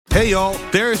Hey y'all,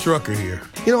 Darius Rucker here.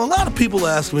 You know, a lot of people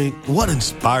ask me, what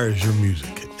inspires your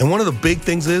music? And one of the big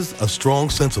things is a strong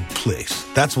sense of place.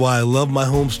 That's why I love my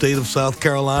home state of South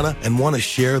Carolina and want to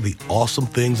share the awesome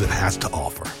things it has to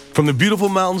offer. From the beautiful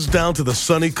mountains down to the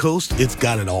sunny coast, it's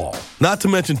got it all. Not to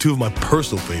mention two of my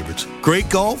personal favorites, great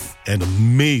golf and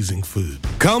amazing food.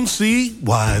 Come see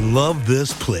why I love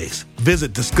this place.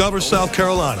 Visit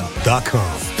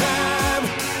discoversouthcarolina.com.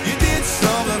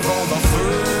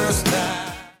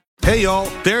 Hey y'all,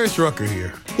 Darius Rucker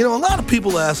here. You know, a lot of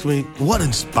people ask me, what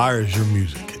inspires your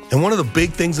music? And one of the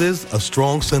big things is a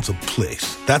strong sense of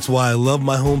place. That's why I love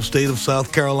my home state of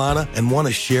South Carolina and want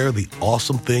to share the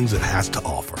awesome things it has to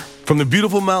offer. From the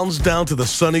beautiful mountains down to the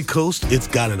sunny coast, it's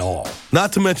got it all.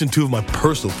 Not to mention two of my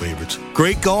personal favorites,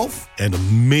 great golf and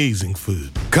amazing food.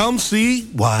 Come see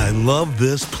why I love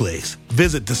this place.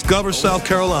 Visit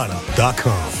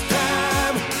discoversouthcarolina.com.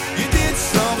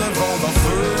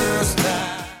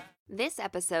 This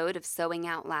episode of Sewing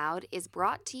Out Loud is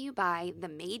brought to you by the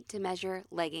Made to Measure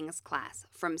Leggings class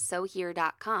from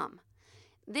SewHere.com.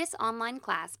 This online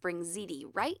class brings ZD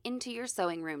right into your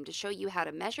sewing room to show you how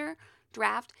to measure,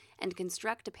 draft, and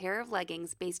construct a pair of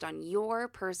leggings based on your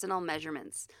personal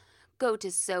measurements. Go to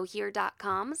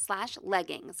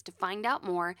SewHere.com/leggings to find out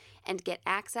more and get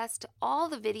access to all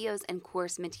the videos and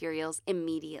course materials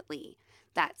immediately.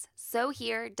 That's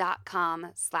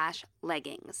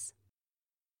SewHere.com/leggings.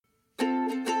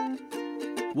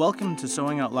 Welcome to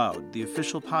Sewing Out Loud, the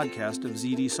official podcast of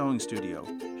ZD Sewing Studio.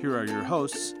 Here are your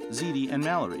hosts, ZD and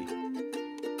Mallory.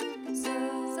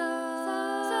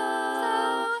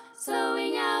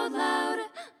 Sewing Out Loud.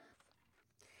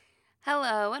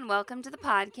 Hello and welcome to the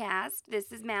podcast.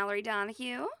 This is Mallory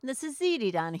Donahue. This is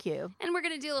ZD Donahue. And we're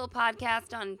going to do a little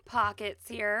podcast on pockets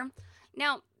here.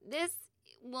 Now, this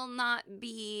will not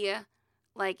be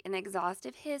like an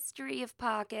exhaustive history of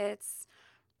pockets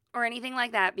or anything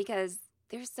like that because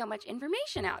there's so much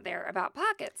information out there about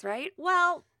pockets, right?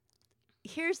 Well,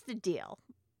 here's the deal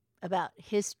about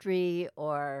history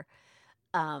or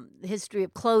history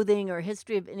of clothing or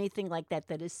history of anything like that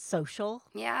that is social.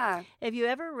 Yeah. Have you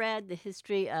ever read the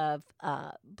history of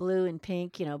blue and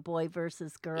pink, boy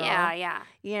versus girl?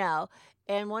 Yeah.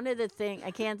 And one of the things,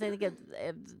 I can't think of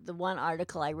the one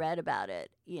article I read about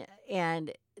it,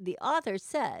 and the author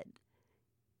said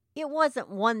it wasn't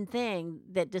one thing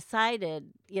that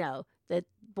decided, that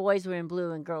boys were in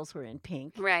blue and girls were in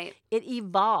pink. Right. It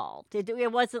evolved.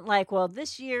 It wasn't like, well,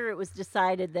 this year it was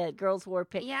decided that girls wore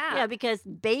pink. Yeah. Because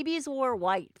babies wore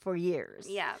white for years.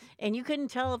 Yeah. And you couldn't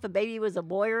tell if a baby was a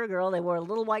boy or a girl. They wore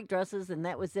little white dresses, and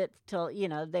that was it till,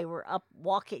 they were up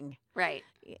walking. Right.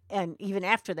 And even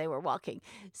after they were walking.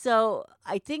 So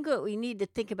I think what we need to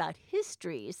think about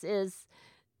histories is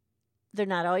they're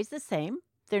not always the same.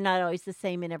 They're not always the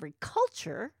same in every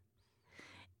culture.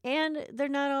 And they're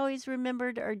not always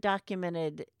remembered or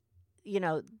documented.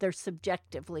 They're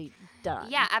subjectively done.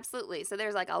 Yeah, absolutely. So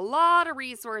there's like a lot of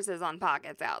resources on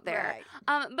pockets out there.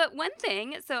 Right. But one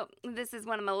thing, so this is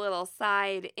one of my little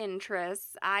side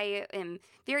interests. I am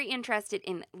very interested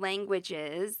in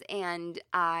languages, and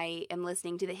I am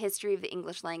listening to the History of the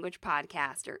English Language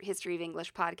podcast, or History of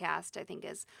English podcast, I think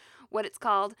is what it's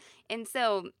called. And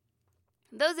so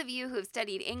those of you who have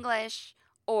studied English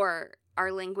or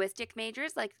are linguistic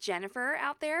majors like Jennifer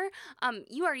out there,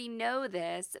 you already know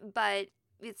this, but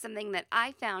it's something that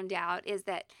I found out is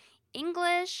that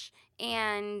English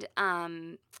and,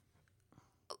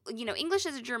 English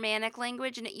is a Germanic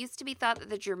language, and it used to be thought that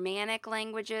the Germanic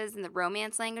languages and the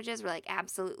Romance languages were like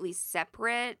absolutely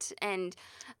separate, and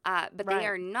but Right. they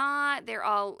are not. They're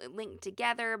all linked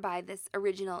together by this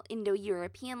original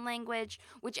Indo-European language,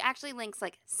 which actually links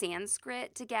like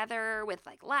Sanskrit together with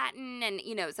like Latin, and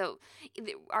so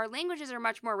our languages are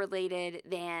much more related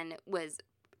than was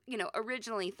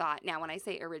originally thought. Now, when I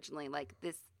say originally, like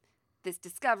this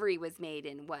discovery was made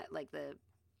in the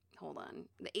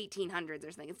 1800s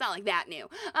or something. It's not like that new.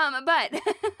 But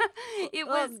it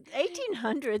was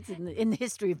 1800s in the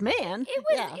history of man. It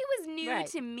was new Right.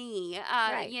 to me,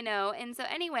 Right. And so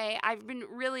anyway, I've been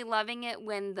really loving it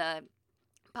when the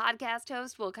podcast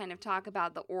host will kind of talk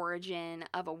about the origin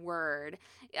of a word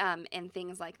and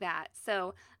things like that.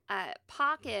 So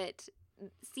pocket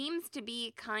seems to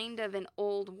be kind of an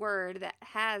old word that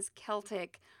has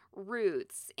Celtic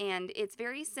roots, and it's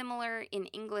very similar in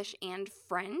English and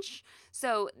French.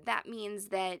 So that means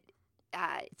that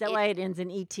Is that why it ends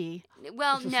in ET?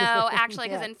 well, no, actually,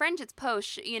 because Yeah. in French it's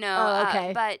poche, Oh,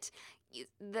 okay. but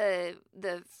the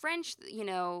French,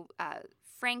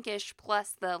 Frankish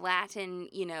plus the Latin,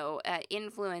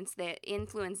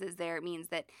 influences there means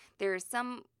that there's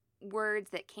some words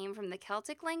that came from the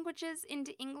Celtic languages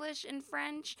into English and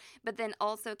French, but then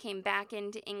also came back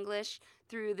into English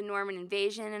through the Norman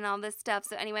invasion and all this stuff.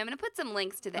 So anyway, I'm going to put some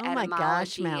links to the Oh my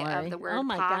gosh, etymology Mallory. of the word Oh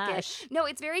my pocket. gosh. No,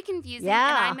 it's very confusing, Yeah.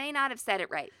 and I may not have said it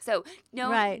right. So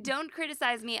Right. don't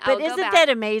criticize me. But I'll go isn't back. that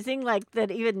amazing? Like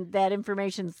that, even that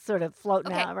information's sort of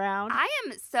floating Okay, around. I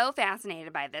am so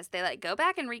fascinated by this. They go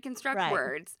back and reconstruct Right,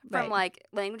 words from right. like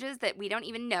languages that we don't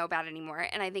even know about anymore,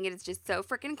 and I think it is just so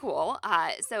freaking cool.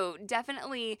 So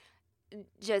definitely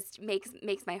just makes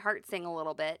my heart sing a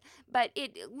little bit. But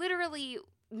it literally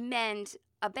meant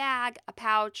a bag, a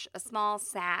pouch, a small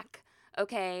sack.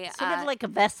 Okay, Sort of like a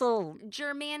vessel.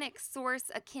 Germanic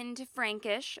source akin to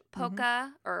Frankish, Mm-hmm.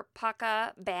 poka or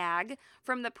paka bag,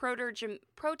 from the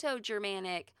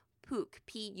Proto-Germanic puk,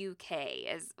 P-U-K,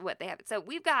 is what they have. So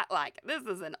we've got, this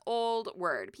is an old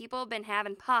word. People have been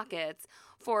having pockets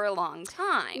for a long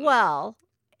time. Well,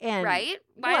 and right?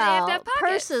 Why do they have to have pockets?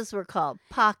 purses were called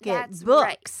pocket That's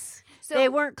right. books. So, They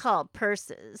weren't called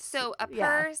purses. So a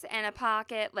Yeah. purse and a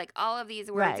pocket, all of these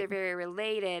words Right. are very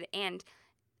related. And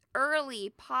early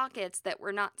pockets that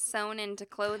were not sewn into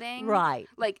clothing. Right.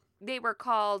 They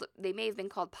may have been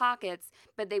called pockets,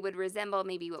 but they would resemble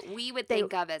maybe what we would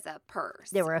think of as a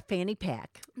purse. They were a fanny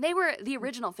pack. They were the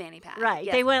original fanny pack. Right.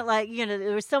 Yes. They went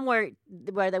there was somewhere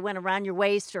where they went around your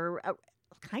waist or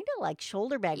kind of like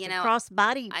shoulder bags, You a know,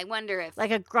 crossbody, I wonder if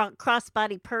like a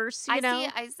crossbody purse, you know?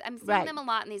 I'm seeing Right. them a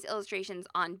lot in these illustrations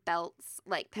on belts,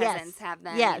 like peasants have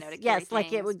them. Yes, to carry yes, like it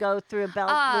things. would go through a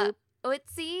belt loop.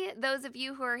 Ötzi, those of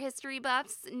you who are history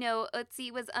buffs know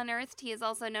Ötzi was unearthed. He is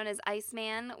also known as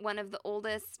Iceman, one of the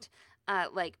oldest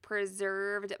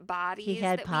preserved bodies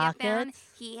had that we have found. pockets?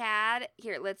 He had,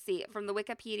 here, let's see, from the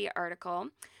Wikipedia article,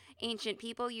 ancient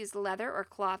people used leather or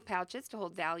cloth pouches to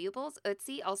hold valuables.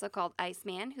 Ötzi, also called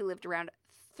Iceman, who lived around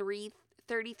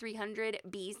 3300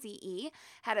 BCE,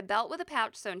 had a belt with a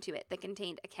pouch sewn to it that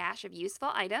contained a cache of useful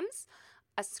items,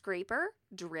 a scraper,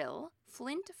 drill,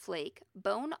 flint flake,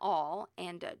 bone awl,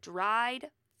 and a dried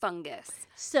fungus.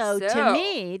 So to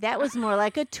me, that was more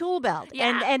like a tool belt.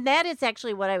 Yeah. And that is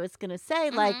actually what I was going to say.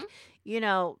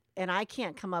 Mhm. And I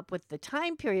can't come up with the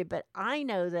time period, but I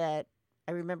know that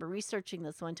I remember researching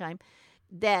this one time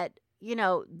that,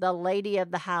 the lady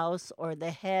of the house or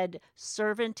the head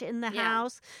servant in the Yeah.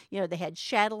 house, they had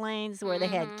chatelaines where they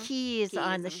had Mhm. keys on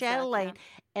Keys the and stuff, chatelaine,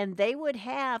 and they would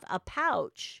have a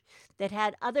pouch that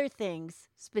had other things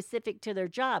specific to their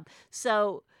job.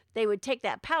 So they would take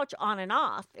that pouch on and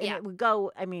off, and Yeah. it would go.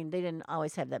 I mean, they didn't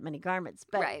always have that many garments,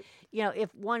 but Right.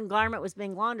 if one garment was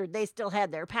being laundered, they still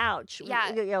had their pouch,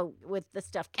 Yeah. with the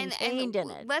stuff And contained in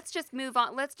it. let's just move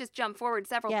on. Let's just jump forward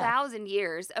several Yeah. thousand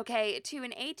years, okay, to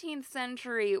an 18th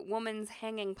century woman's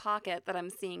hanging pocket that I'm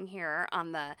seeing here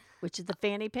on the. Which is the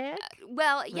fanny pack,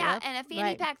 Well, yeah, Yep, and a fanny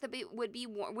right. pack that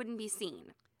wouldn't be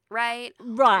seen, right?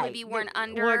 right? Would be worn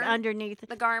worn underneath.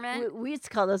 The garment. We used to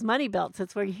call those money belts.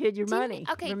 That's where you hid your money.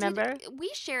 Remember? We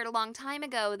shared a long time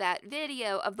ago that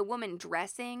video of the woman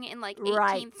dressing in 18th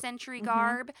Right. century Mhm.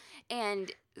 garb,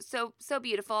 and so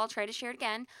beautiful. I'll try to share it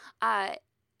again.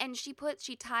 And she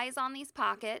ties on these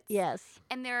pockets. Yes.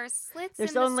 And there are slits There's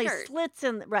in the only skirt. slits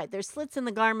in There's slits in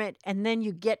the garment, and then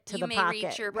you get to You the may pocket.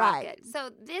 reach your Right. pocket.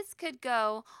 So this could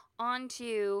go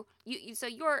onto you. So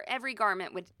your every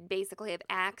garment would basically have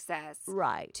access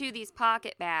Right. to these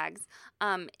pocket bags.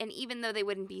 And even though they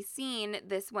wouldn't be seen,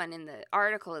 this one in the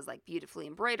article is beautifully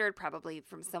embroidered, probably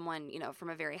from someone, from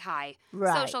a very high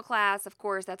Right. social class. Of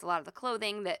course, that's a lot of the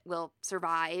clothing that will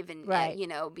survive and, Right.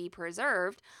 be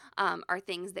preserved, are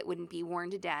things that wouldn't be worn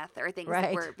to death or things that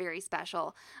Right. were very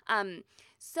special.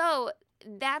 So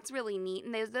that's really neat.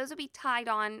 And those would be tied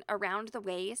on around the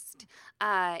waist.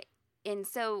 And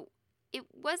so it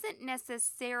wasn't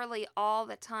necessarily all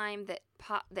the time that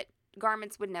that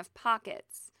garments wouldn't have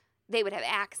pockets. They would have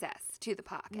access to the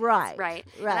pockets. Right. Right.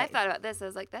 Right. And I thought about this. I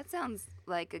was like, that sounds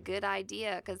like a good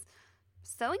idea because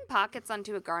sewing pockets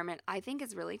onto a garment, I think,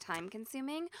 is really time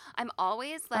consuming. I'm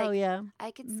always like, oh yeah.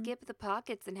 I could Mhm. skip the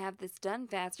pockets and have this done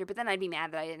faster, but then I'd be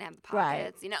mad that I didn't have the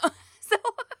Right. pockets, So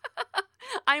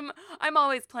I'm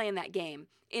always playing that game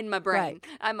in my brain. Right.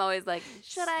 I'm always like,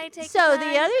 should I take So the the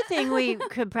time? other thing we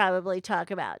could probably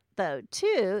talk about, though,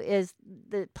 too, is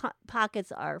the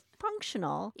pockets are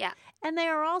functional. Yeah. And they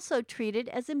are also treated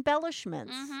as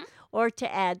embellishments Mhm. or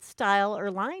to add style or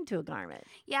line to a garment.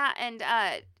 Yeah, and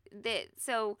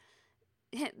so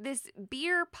this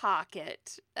beer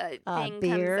pocket thing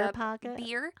Beer comes up. pocket?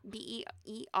 Beer,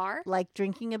 B-E-E-R. Like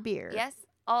drinking a beer. Yes,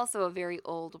 also a very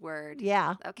old word.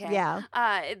 Yeah. Okay. Yeah.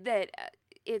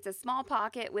 It's a small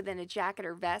pocket within a jacket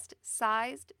or vest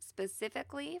sized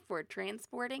specifically for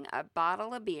transporting a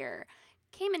bottle of beer.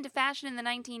 came into fashion in the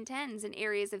 1910s in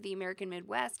areas of the American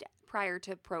Midwest prior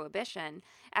to Prohibition,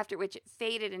 after which it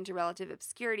faded into relative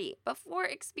obscurity before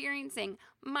experiencing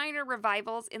minor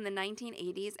revivals in the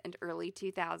 1980s and early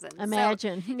 2000s.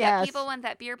 Imagine, So, yes. people want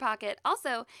that beer pocket.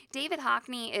 Also, David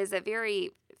Hockney is a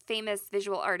very famous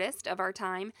visual artist of our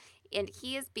time, and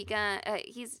he has begun,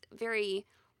 he's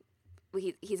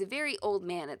a very old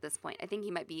man at this point. I think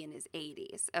he might be in his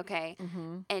 80s, okay?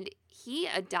 Mm-hmm. And he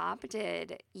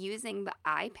adopted using the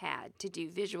iPad to do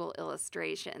visual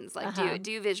illustrations, like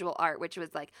do visual art, which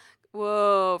was like,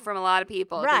 whoa, from a lot of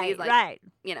people. 'Cause Right, he's like, right.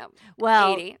 you know,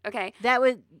 Well, 80, okay? that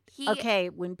was He, okay.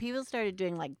 When people started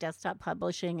doing like desktop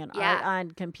publishing and Yeah. art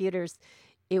on computers,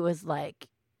 it was like,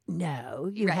 no,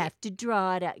 you Right. have to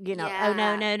draw it out. Oh no,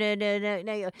 Yeah.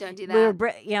 no. Don't do We were,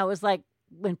 that. it was like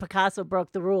when Picasso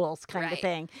broke the rules, kind of Right.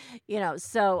 thing.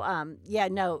 So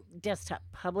no, desktop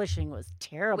publishing was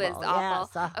terrible. Was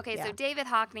awful. Yes, Okay, yeah. so David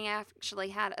Hockney actually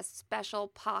had a special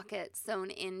pocket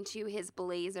sewn into his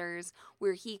blazers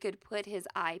where he could put his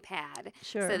iPad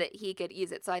Sure. so that he could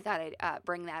use it. So I thought I'd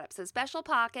bring that up. So special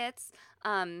pockets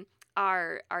are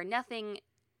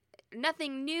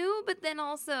nothing new, but then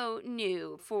also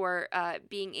new for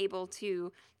being able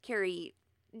to carry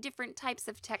different types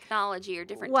of technology or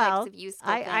different types of useful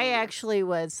things. I actually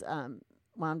was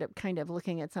wound up kind of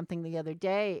looking at something the other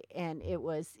day, and it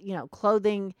was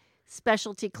clothing,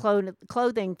 specialty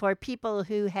clothing for people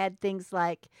who had things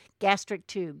like gastric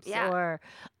tubes Yeah. or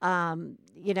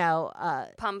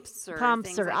pumps or pumps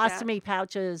things or like that. ostomy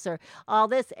pouches or all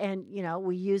this, and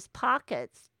we use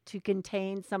pockets to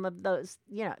contain some of those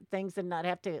things and not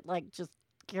have to like just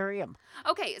carry them.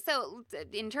 Okay, so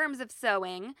in terms of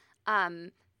sewing,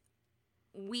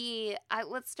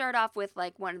 let's start off with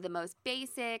like one of the most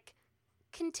basic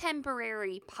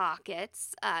contemporary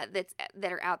pockets that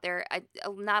are out there.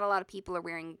 Not a lot of people are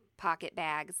wearing pocket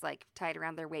bags like tied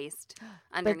around their waist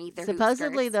underneath But their hoop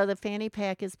supposedly skirts. though, the fanny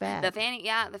pack is back. The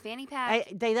fanny pack.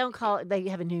 They don't call it. They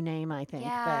have a new name, I think,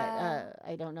 Yeah. but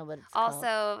I don't know what it's called.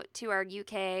 Also, to our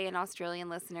UK and Australian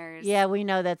listeners, Yeah, we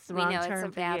know that's the we wrong know term it's a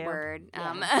for bad you. word.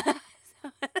 Yeah.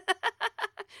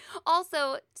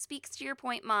 Also, speaks to your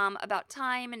point, Mom, about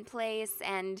time and place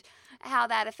and how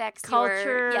that affects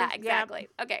Culture, Yeah, yep. exactly.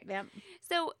 Okay. Yep.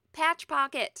 So, patch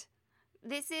pocket.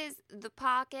 This is the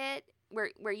pocket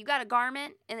where you got a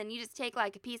garment and then you just take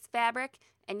like a piece of fabric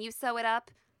and you sew it up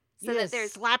so You that just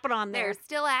there's slap it on there. there's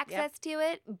still access to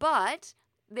it, but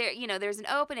there's an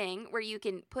opening where you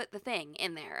can put the thing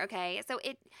in there, okay? So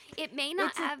it may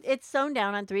not have It's sewn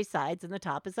down on three sides and the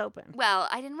top is open. well,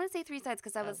 I didn't want to say three sides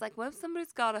because I was like, what if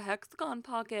somebody's got a hexagon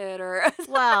pocket or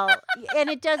Well, and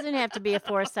it doesn't have to be a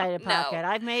four-sided No. pocket.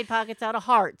 I've made pockets out of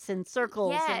hearts and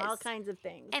circles and all Yes. kinds of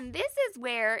things. And this is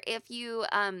where if you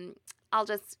I'll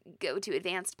just go to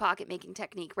advanced pocket making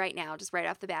technique right now, just right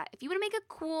off the bat. If you want to make a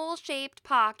cool shaped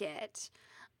pocket,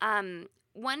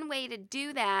 one way to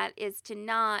do that is to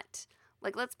not,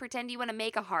 like, let's pretend you want to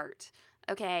make a heart,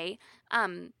 okay?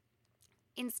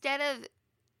 Instead of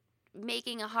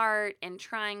making a heart and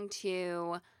trying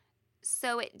to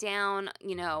sew it down,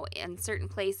 in certain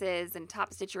places and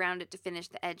top stitch around it to finish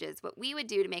the edges, what we would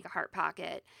do to make a heart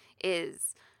pocket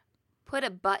is put a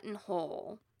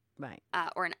buttonhole Right.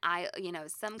 or an eye,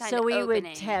 some kind So of we opening.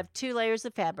 would have two layers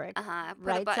of fabric, put a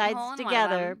right buttonhole sides in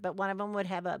together, one of them. but one of them would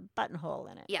have a buttonhole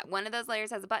in it. Yeah, one of those layers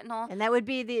has a buttonhole. And that would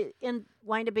be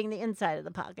wind up being the inside of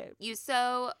the pocket. You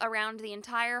sew around the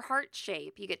entire heart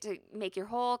shape. You get to make your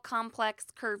whole complex,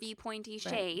 curvy, pointy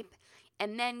shape.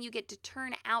 And then you get to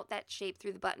turn out that shape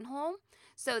through the buttonhole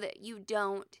so that you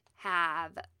don't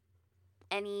have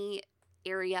any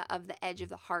area of the edge of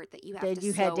the heart that you have That to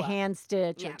you sew had to up. hand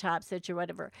stitch Yeah. or top stitch or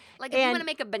whatever. Like if you want to and-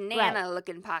 make a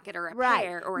banana-looking pocket or a Right.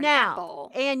 pear or an Now,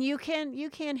 apple. And you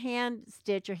can hand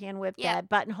stitch or hand whip Yeah. that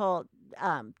buttonhole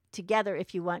together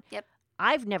if you want. Yep.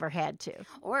 I've never had to.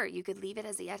 Or you could leave it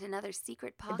as yet another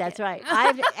secret pocket. That's right.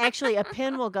 I've actually a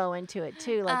pin will go into it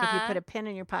too, like if you Uh-huh. put a pin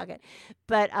in your pocket.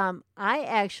 But I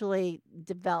actually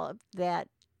developed that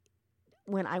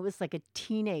when I was like a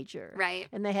teenager. Right.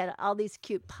 And they had all these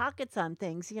cute pockets on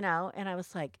things, and I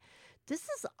was like, this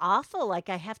is awful. Like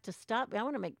I have to stop. I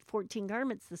want to make 14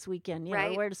 garments this weekend,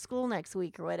 Right. wear to school next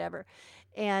week or whatever.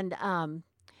 And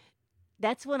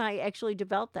that's when I actually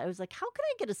developed that. I was like, how can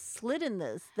I get a slit in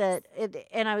this?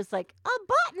 And I was like, a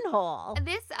buttonhole.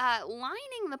 This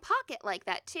lining the pocket like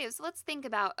that too. So let's think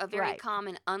about a very Right.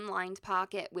 common unlined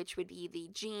pocket, which would be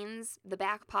the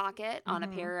back pocket on a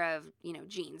Mhm. pair of,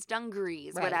 jeans,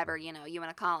 dungarees, Right. whatever, you want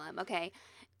to call them. Okay.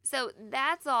 So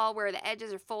that's all where the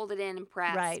edges are folded in and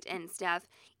pressed Right. and stuff.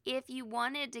 if you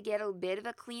wanted to get a bit of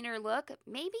a cleaner look,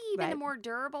 maybe even a Right. more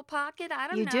durable pocket, I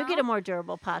don't You know. do get a more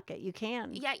durable pocket. You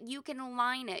can. Yeah, you can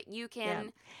line it. You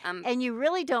can, And you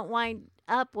really don't wind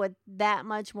up with that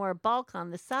much more bulk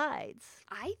on the sides.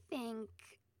 I think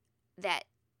that,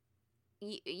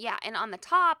 yeah, and on the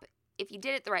top, if you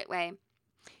did it the right way,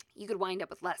 you could wind up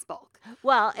with less bulk.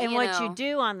 Well, and You what you know.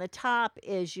 do on the top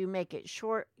is you make it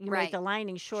short. You make Right. the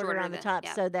lining shorter Shorter on the than- top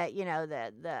yeah. so that,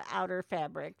 the outer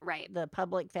fabric, Right. the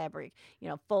public fabric,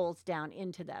 folds down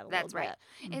into that a That's little right.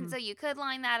 bit. And so you could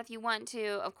line that if you want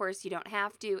to. Of course, you don't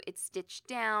have to. It's stitched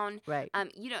down. Right.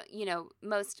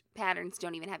 Most patterns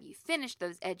don't even have you finish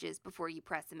those edges before you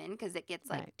press them in because it gets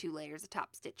like Right. 2 layers of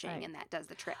top stitching Right. and that does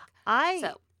the trick. I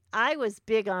So, I was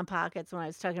big on pockets when I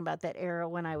was talking about that era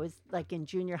when I was like in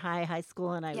junior high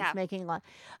school, and I Yeah. was making a lot.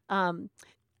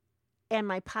 And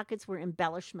my pockets were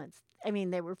embellishments. I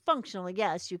mean, they were functional.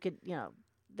 Yes, you could,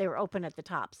 they were open at the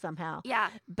top somehow. yeah.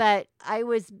 But I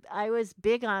was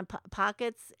big on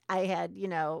pockets. I had,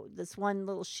 this one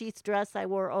little sheath dress I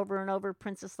wore over and over,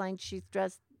 princess line sheath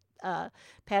dress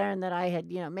pattern that I had,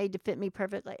 made to fit me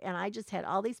perfectly. And I just had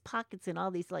all these pockets in all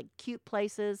these like cute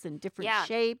places and different Yeah.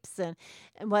 shapes and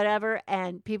whatever.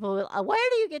 And people will, where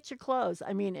do you get your clothes?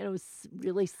 I mean, it was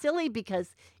really silly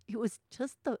because it was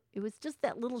just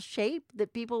that little shape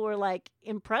that people were like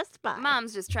impressed by.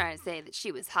 Mom's just trying to say that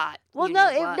she was hot. Well, You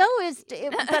no, know what?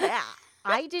 but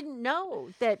I didn't know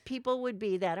that people would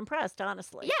be that impressed,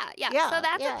 honestly. Yeah. So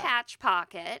that's a patch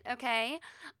pocket, okay?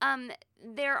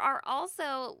 There are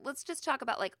also, let's just talk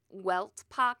about like welt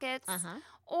pockets, Uh-huh.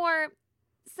 or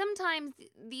sometimes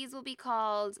these will be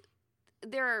called,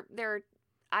 they're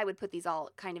I would put these all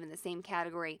kind of in the same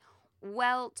category,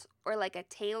 welt or like a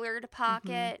tailored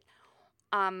pocket.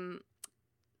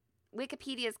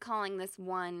 Wikipedia is calling this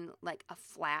one like a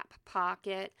flap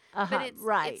pocket. Uh-huh. But it's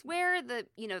right. it's where the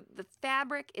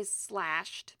fabric is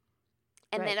slashed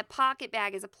and Right. then a pocket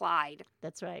bag is applied.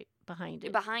 That's right. Behind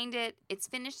it. Behind it, it's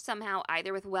finished somehow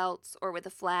either with welts or with a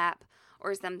flap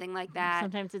or something like that.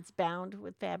 Sometimes it's bound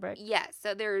with fabric. Yes,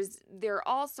 so there are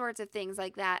all sorts of things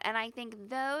like that, and I think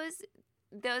those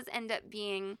end up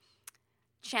being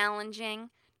challenging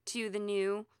to the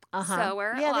new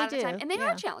sewer Yeah, a lot they of the time, do. and they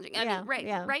Yeah. are challenging. I Yeah, mean,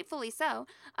 yeah. rightfully so,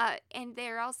 and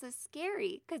they're also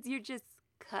scary because you're just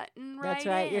cutting right. That's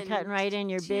right. You're cutting right in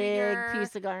your to big your-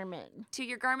 piece of garment. to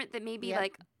your garment that maybe Yep.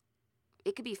 like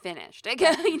it could be finished.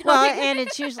 Well, and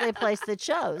it's usually a place that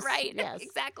shows. right, Yes.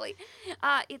 exactly.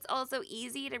 It's also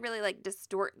easy to really like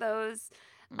distort those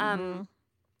Mhm.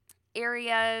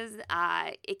 areas.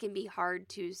 It can be hard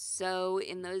to sew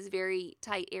in those very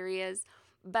tight areas,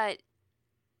 but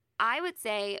I would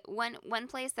say one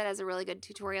place that has a really good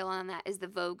tutorial on that is the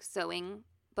Vogue sewing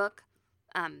book.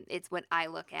 It's what I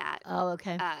look at Oh,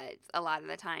 okay. a lot of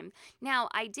the time. Now,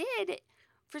 I did,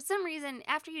 for some reason,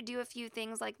 after you do a few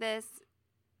things like this,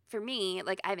 for me,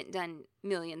 like I haven't done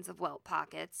millions of welt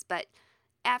pockets, but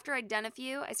after I'd done a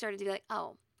few, I started to be like,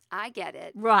 oh, I get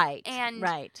it. Right. and-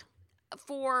 right.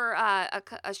 For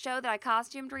a show that I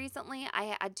costumed recently,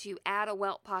 I had to add a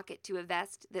welt pocket to a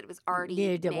vest that was already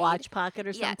Needed a made. watch pocket or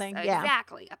Yes, something. Yeah.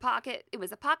 exactly. A pocket. It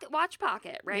was a pocket watch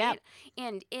pocket, right? Yep.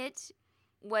 And it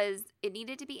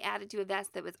needed to be added to a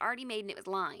vest that was already made and it was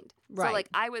lined. Right. So like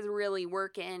I was really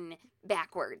working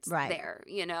backwards Right. there.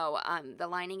 The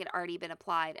lining had already been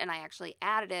applied, and I actually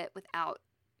added it without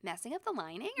messing up the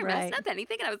lining or messing Right. up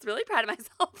anything, and I was really proud of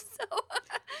myself. So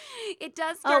it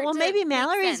does Oh, start well, to maybe make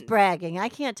Mallory's sense. bragging. I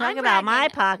can't talk I'm about my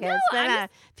bragging. pockets, No,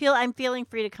 but I'm feeling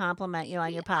free to compliment you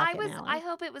on your pocket, Mallory. I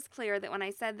hope it was clear that when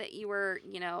I said that you were,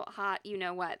 hot,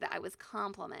 that I was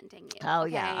complimenting you. Oh,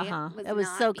 yeah. okay? Uh-huh. Was It was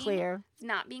not so being- clear. It's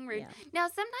not being rude. Yeah. Now,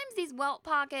 sometimes these welt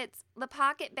pockets, the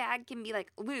pocket bag can be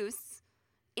like loose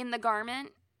in the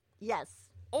garment, Yes.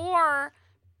 or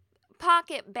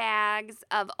pocket bags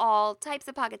of all types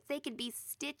of pockets, they could be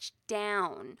stitched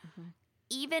down. Mhm.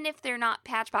 Even if they're not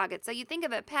patch pockets. So you think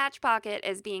of a patch pocket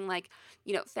as being like,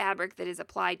 fabric that is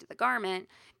applied to the garment,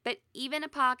 but even a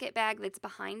pocket bag that's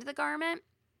behind the garment,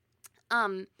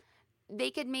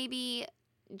 they could maybe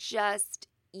just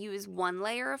use one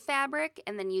layer of fabric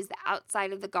and then use the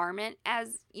outside of the garment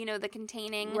as, the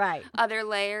containing Right. other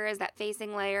layer as that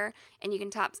facing layer, and you can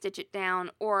top stitch it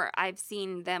down. Or I've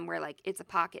seen them where like it's a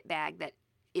pocket bag that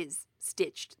is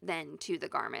stitched then to the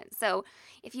garment. So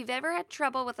if you've ever had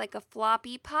trouble with like a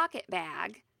floppy pocket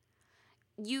bag,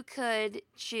 you could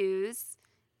choose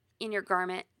in your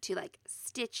garment to like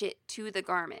stitch it to the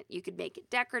garment. You could make it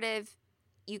decorative.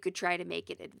 You could try to make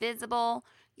it invisible.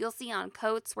 You'll see on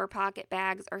coats where pocket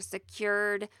bags are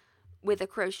secured with a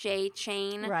crochet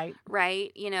chain, Right.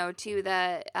 right? To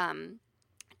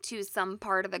to some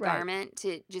part of the Right. garment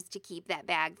to keep that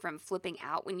bag from flipping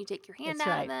out when you take your hand That's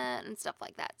out right. of it and stuff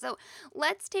like that. So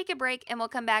let's take a break and we'll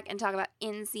come back and talk about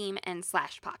inseam and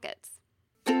slash pockets.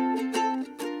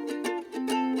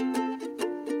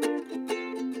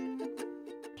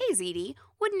 Hey ZD,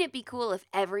 wouldn't it be cool if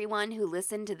everyone who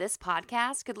listened to this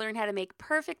podcast could learn how to make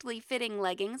perfectly fitting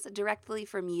leggings directly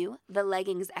from you, the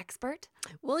leggings expert?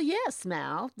 Well, yes,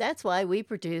 Mal. That's why we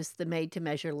produce the Made to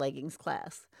Measure leggings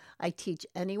class. I teach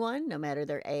anyone, no matter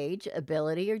their age,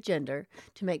 ability, or gender,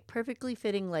 to make perfectly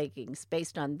fitting leggings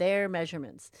based on their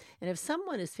measurements. And if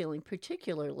someone is feeling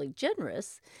particularly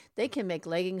generous, they can make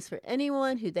leggings for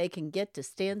anyone who they can get to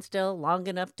stand still long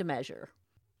enough to measure.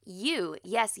 You,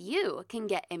 yes, you can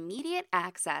get immediate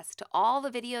access to all the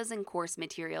videos and course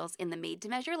materials in the Made to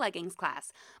Measure leggings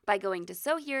class by going to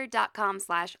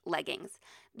sewhere.com/leggings.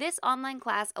 This online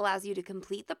class allows you to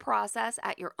complete the process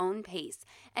at your own pace,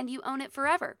 and you own it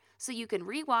forever, so you can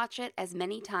rewatch it as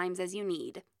many times as you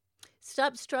need.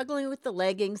 Stop struggling with the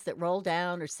leggings that roll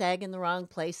down or sag in the wrong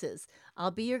places.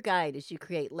 I'll be your guide as you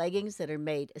create leggings that are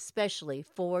made especially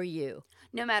for you.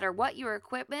 No matter what your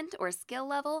equipment or skill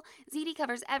level, ZD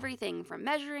covers everything from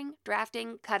measuring,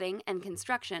 drafting, cutting, and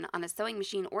construction on a sewing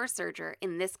machine or serger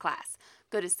in this class.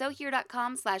 Go to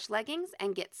sewhere.com/leggings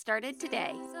and get started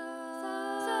today.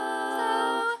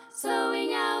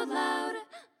 Sewing out loud.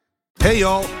 Hey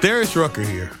y'all, Darius Rucker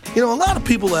here. You know, a lot of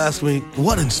people ask me,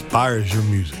 what inspires your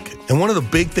music? And one of the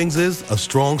big things is a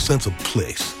strong sense of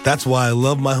place. That's why I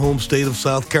love my home state of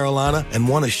South Carolina and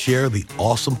want to share the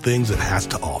awesome things it has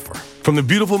to offer. From the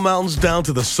beautiful mountains down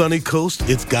to the sunny coast,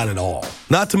 it's got it all.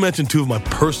 Not to mention two of my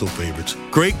personal favorites,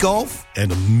 great golf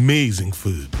and amazing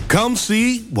food. Come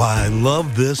see why I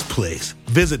love this place.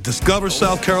 Visit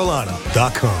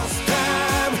discoversouthcarolina.com.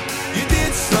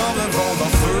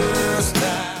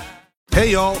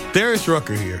 Hey y'all, Darius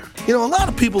Rucker here. You know, a lot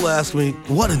of people ask me,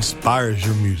 what inspires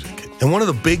your music? And one of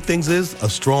the big things is a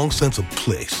strong sense of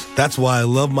place. That's why I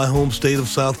love my home state of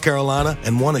South Carolina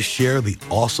and want to share the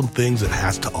awesome things it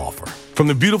has to offer. From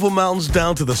the beautiful mountains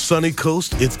down to the sunny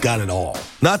coast, it's got it all.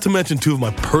 Not to mention two of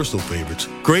my personal favorites,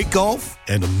 great golf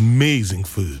and amazing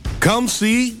food. Come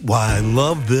see why I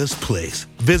love this place.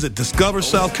 Visit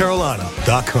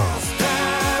discoversouthcarolina.com.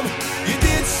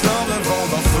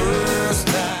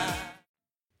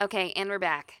 Okay, and we're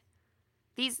back.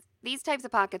 These types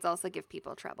of pockets also give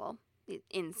people trouble. The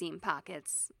inseam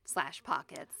pockets, slash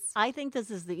pockets. I think this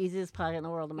is the easiest pocket in the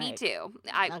world to make. Me too.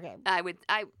 Okay.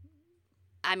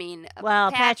 I mean, a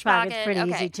Well, patch pocket's pocket, pretty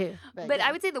okay. easy too. But yeah.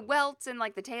 I would say the welts and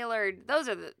like the tailored, those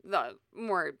are the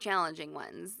more challenging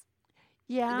ones.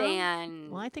 Yeah.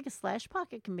 Than Well, I think a slash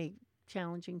pocket can be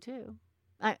challenging too.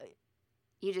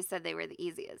 you just said they were the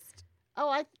easiest.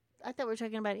 I thought we were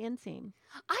talking about inseam.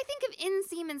 I think of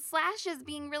inseam and slashes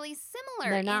being really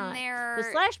similar They're not. in their. The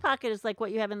slash pocket is like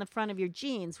what you have in the front of your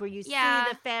jeans, where you Yeah.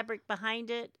 see the fabric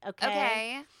behind it. Okay.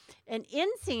 Okay. An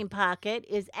inseam pocket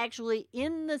is actually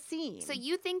in the seam. So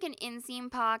you think an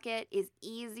inseam pocket is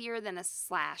easier than a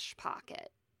slash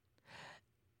pocket?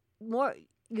 more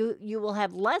you will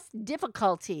have less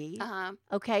difficulty.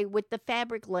 Okay, with the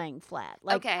fabric laying flat.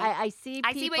 Like Okay. I see people.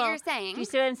 I see what you're saying. Do you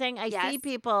see what I'm saying? I see Yes.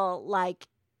 people like,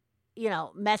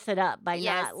 mess it up by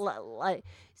Yes. not like.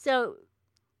 So,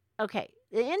 okay,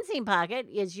 the inseam pocket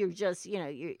is you're just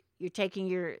you're taking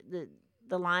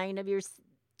the line of your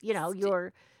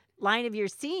your line of your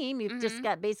seam. You've just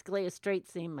got basically a straight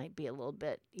seam, might be a little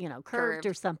bit curved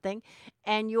or something,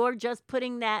 and you're just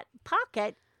putting that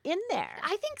pocket in there.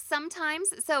 I think sometimes,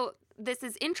 so this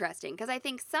is interesting because I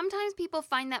think sometimes people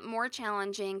find that more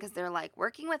challenging because they're like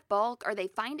working with bulk, or they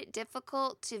find it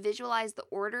difficult to visualize the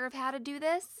order of how to do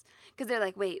this because they're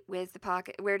like, wait, where's the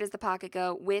pocket? Where does the pocket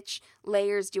go? Which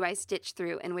layers do I stitch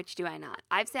through and which do I not?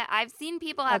 I've seen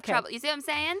people have trouble. You see what I'm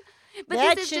saying? But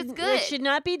that this is should, just good. It should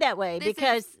not be that way This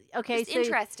because is just so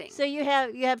interesting. So you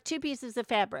have two pieces of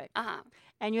fabric.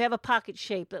 And you have a pocket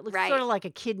shape that looks sort of like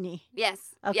a kidney. Yes.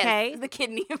 Okay. Yes, the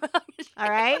kidney. All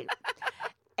right.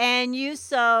 And you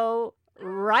sew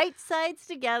right sides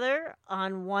together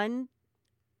on one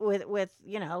with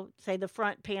say the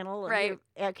front panel. Right.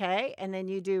 Okay. And then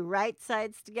you do right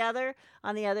sides together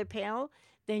on the other panel.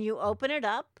 Then you open it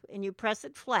up and you press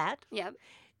it flat. Yep.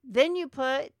 Then you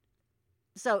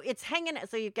so it's hanging.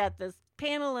 So you've got this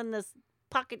panel and this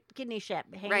pocket kidney shape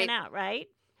hanging out, right?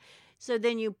 So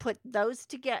then you put those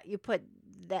together. You put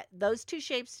those two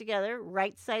shapes together,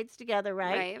 right sides together,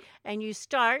 right? And you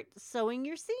start sewing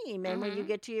your seam. And when you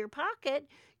get to your pocket,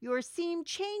 your seam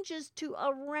changes to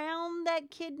around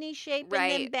that kidney shape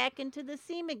and then back into the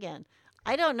seam again.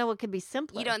 I don't know what could be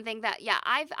simpler. You don't think that? Yeah,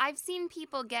 I've seen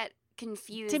people get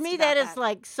confused. To me, about that is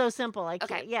like so simple. I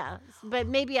can't, Okay. yeah. But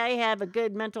maybe I have a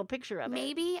good mental picture of it.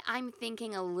 Maybe I'm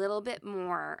thinking a little bit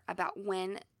more about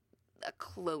when the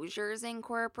closure's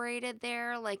incorporated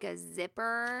there, like a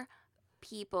zipper.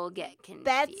 People get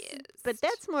confused. But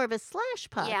that's more of a slash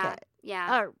pocket.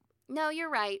 Yeah. Or No, you're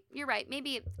right. You're right.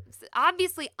 Maybe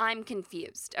obviously I'm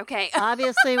confused. Okay.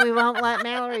 obviously, we won't let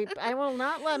Mallory. I will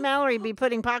not let Mallory be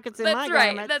putting pockets in my That's right.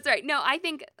 garments. That's right. No, I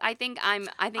think I'm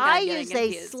I getting use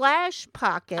confused. a slash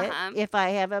pocket Uh-huh. if I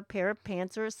have a pair of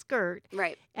pants or a skirt,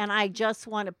 Right. and I just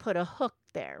want to put a hook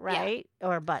there, right,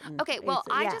 or a button. Okay. Well,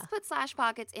 It's- I yeah. just put slash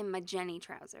pockets in my Jenny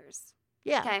trousers.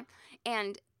 yeah. Okay.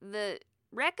 And the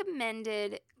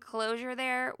recommended closure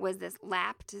there was this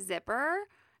lapped zipper.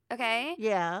 Okay.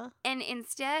 Yeah. And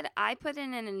instead, I put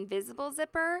in an invisible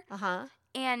zipper, Uh huh.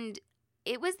 and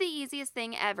it was the easiest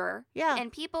thing ever. Yeah.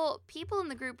 And people in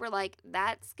the group were like,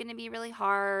 "That's gonna be really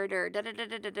hard," or da da da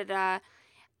da da da da.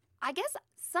 I guess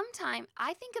sometimes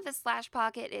I think of a slash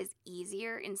pocket as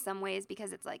easier in some ways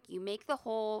because it's like you make the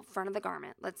whole front of the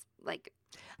garment. Let's like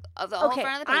of the whole Okay,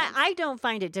 front of the pants. I don't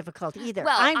find it difficult either.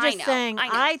 Well, I'm I just know, saying I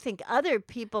know. I think other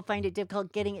people find it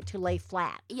difficult getting it to lay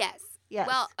flat. Yes. Yes.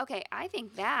 Well, okay. I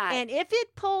think that. And if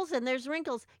it pulls and there's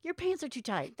wrinkles, your pants are too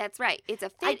tight. That's right. It's a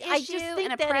fit I issue just think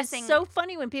and a that is pressing. so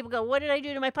funny when people go, "What did I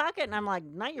do to my pocket?" And I'm like,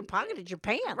 "Not your pocket, it's your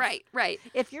pants." Right. Right.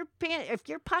 If your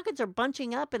pockets are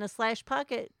bunching up in a slash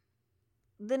pocket,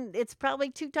 then it's probably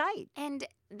too tight. And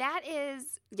that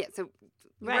is So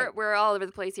Right. we're all over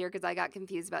the place here because I got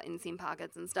confused about inseam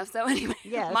pockets and stuff. So anyway,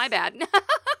 Yes. my bad.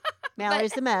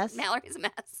 Mallory's a mess. Mallory's a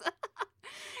mess.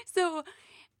 So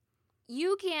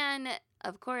you can,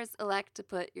 of course, elect to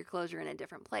put your closure in a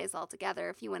different place altogether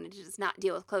if you wanted to just not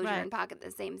deal with closure Right. and pocket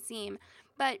the same seam.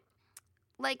 But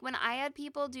like when I had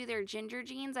people do their ginger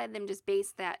jeans, I had them just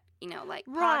base that, like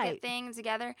Right. pocket thing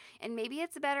together. And maybe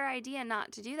it's a better idea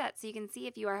not to do that so you can see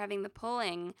if you are having the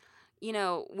pulling,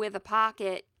 with a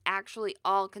pocket actually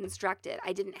all constructed.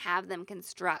 I didn't have them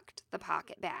construct the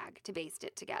pocket bag to baste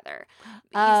it together. You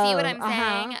see what I'm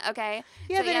saying? Okay.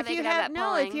 Yeah, So, but if they you could have have that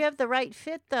no, if pulling. you have the right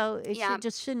fit though, it Yeah.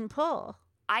 just shouldn't pull.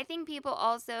 I think people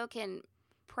also can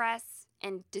press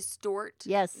and distort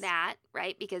Yes. that,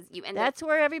 right? Because you end That's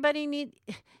where everybody needs.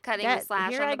 up cutting a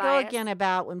slash Here on I the go bias. again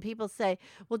about when people say,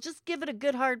 "Well, just give it a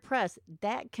good hard press."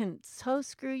 That can so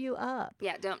screw you up.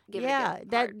 Yeah, don't give yeah, it a good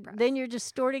that hard press. then you're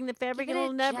distorting the fabric, Give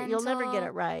and it a you'll never get it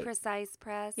gentle, right. Precise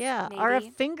press. Yeah, or a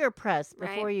maybe. finger press Right.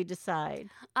 before you decide.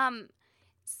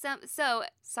 So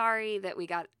sorry that we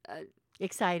got.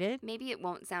 Excited? Maybe it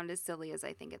won't sound as silly as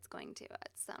I think it's going to. It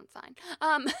sounds fine.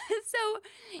 So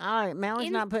All right, Mallory's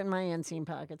In- not putting my inseam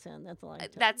pockets in. That's all I.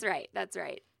 that's right. That's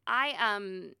right.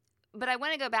 But I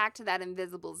want to go back to that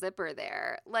invisible zipper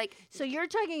there. Like, So you're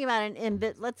talking about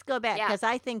let's go back Yeah. because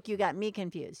I think you got me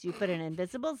confused. You put an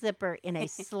invisible zipper in a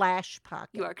slash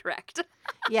pocket. you are correct.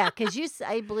 Yeah, because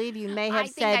I believe you may I have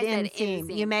think said I said inseam.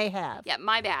 inseam. You may have. Yeah,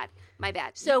 my bad. My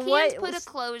bad. So you what can't put a was-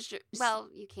 closure. Well,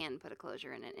 you can put a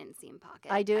closure in an inseam pocket.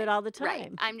 I do it all the Right.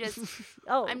 time. I'm just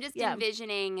Oh, I'm just yeah.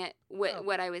 envisioning what Oh.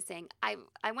 what I was saying. I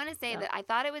want to say Yeah. that I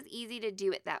thought it was easy to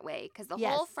do it that way because the whole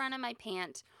Yes. front of my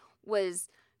pant was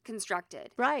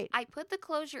constructed. Right. I put the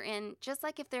closure in just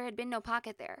like if there had been no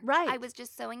pocket there. Right. I was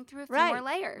just sewing through a few Right. more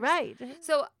layers. Right.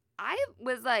 So I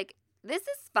was like, this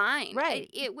is fine. Right.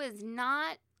 It was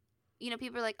not,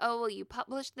 people are like, oh, well, you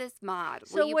published this mod.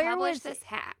 So Will you where publish was this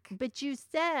hack? But you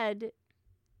said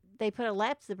they put a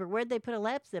lap zipper. Where'd they put a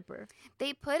lap zipper?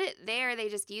 They put it there. They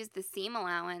just used the seam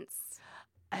allowance.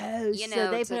 Oh,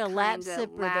 So they to put a lap kinda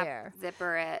zipper lap there,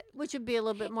 Zipper it. which would be a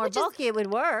little bit more Which is- bulky. It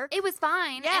would work. It was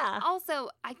fine. Yeah. And also,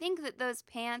 I think that those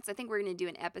pants, I think we're going to do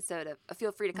an episode of,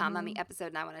 feel free to comment on Mm-hmm. the episode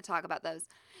and I want to talk about those.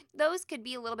 Those could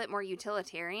be a little bit more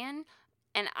utilitarian.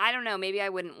 And I don't know, maybe I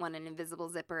wouldn't want an invisible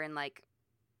zipper in like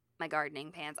my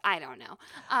gardening pants. I don't know.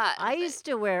 I but used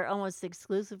to wear almost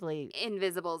exclusively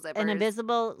invisible zippers. an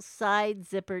invisible side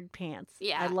zippered pants.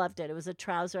 Yeah. I loved it. It was a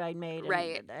trouser I'd made. And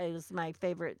Right. It was my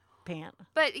favorite pant.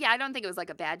 But yeah, I don't think it was like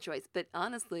a bad choice. But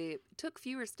honestly, it took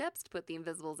fewer steps to put the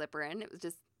invisible zipper in. It was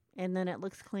just, And then it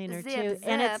looks cleaner Zip, too.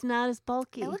 And it's zip. not as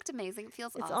bulky. it looked amazing. It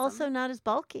feels It's awesome. also not as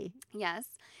bulky. Yes.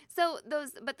 So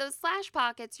those slash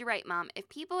pockets, you're right, Mom. If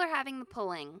people are having the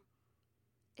pulling,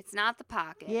 it's not the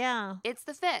pocket. Yeah. It's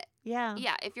the fit. Yeah.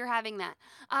 Yeah, if you're having that.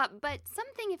 But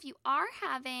something, if you are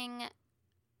having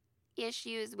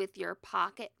issues with your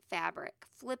pocket fabric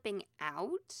flipping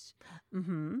out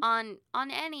Mm-hmm. on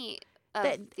any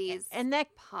of these And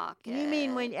that pockets. you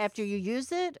mean when after you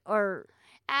use it or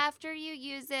after you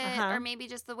use it, Uh-huh. or maybe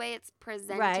just the way it's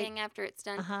presenting after it's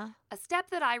done. uh-huh. A step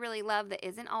that I really love that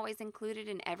isn't always included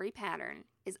in every pattern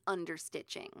is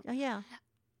understitching. Oh yeah.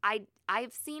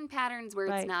 I've seen patterns where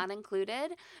Right. it's not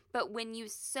included, but when you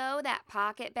sew that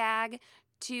pocket bag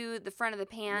to the front of the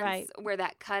pants Right. where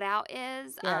that cutout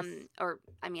is, Yes. or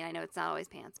I mean, I know it's not always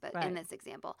pants, but Right. in this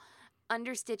example,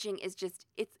 understitching is just,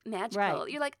 it's magical. Right.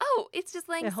 You're like, oh, it's just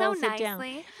laying It so holds it down.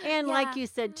 nicely. And Yeah. like you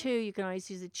said too, you can always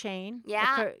use a chain.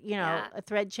 Yeah, A a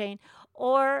thread chain,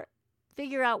 or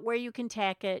figure out where you can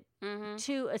tack it Mm-hmm.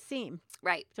 to a seam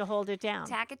Right. to hold it down.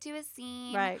 Tack it to a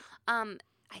seam. Right.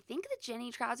 I think the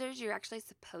Jenny trousers, you're actually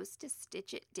supposed to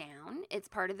stitch it down. It's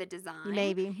part of the design.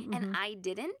 Maybe. And I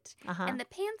didn't. Uh-huh. And the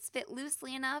pants fit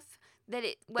loosely enough that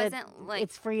it wasn't like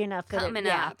it's free enough that coming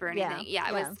up or anything. Yeah,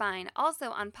 it was fine.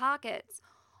 Also on pockets,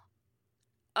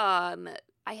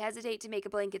 I hesitate to make a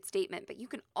blanket statement, but you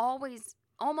can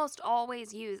almost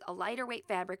always use a lighter weight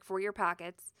fabric for your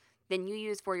pockets than you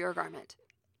use for your garment.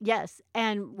 Yes,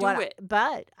 and Do it.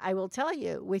 but I will tell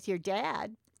you, with your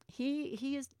dad,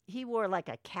 he wore like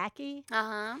a khaki.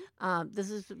 This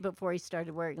is before he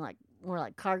started wearing like more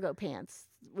like cargo pants,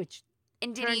 which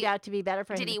And did turned out to be better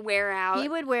for him. did he wear out? He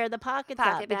would wear the pockets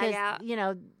Pocket up bag because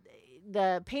out.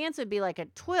 The pants would be like a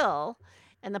twill,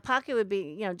 and the pocket would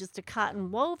be just a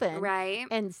cotton woven. Right.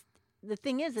 And the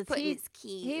thing is, Putting his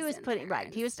keys. he was in putting there right.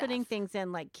 and He was putting stuff. things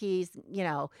in like keys,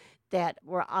 that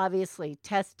were obviously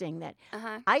testing that.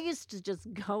 Uh-huh. I used to just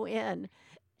go in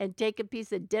and take a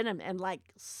piece of denim and like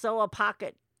sew a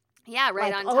pocket Yeah,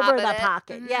 right like on top over of the it.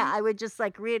 pocket. Mhm. Yeah, I would just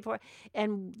like reinforce.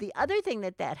 And the other thing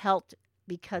that helped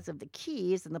because of the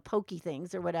keys and the pokey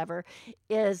things or whatever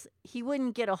is he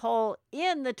wouldn't get a hole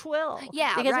in the twill.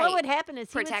 Yeah, because right. what would happen is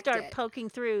he Protect would start it. poking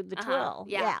through the Uh-huh, twill.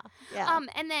 yeah. Yeah.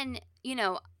 And then,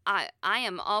 I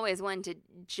am always one to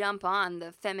jump on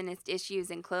the feminist issues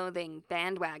in clothing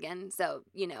bandwagon. So,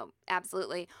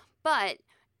 absolutely. But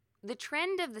the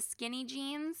trend of the skinny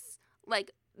jeans,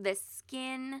 like the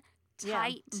skin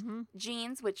tight Mhm.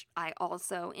 jeans, which I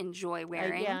also enjoy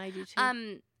wearing. Yeah, I do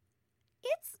too.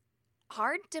 It's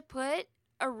hard to put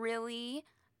a really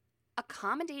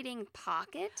accommodating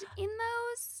pocket in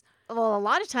those. Well, a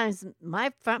lot of times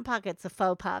my front pocket's a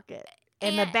faux pocket,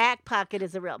 and the And- back pocket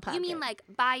is a real pocket. You mean like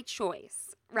by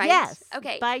choice, right? Yes.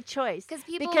 Okay. By choice. Because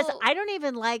people. Because I don't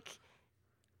even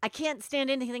I can't stand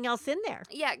anything else in there.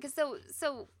 Yeah, because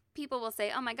so people will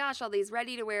say, "Oh my gosh, all these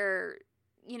ready-to-wear,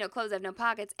 clothes have no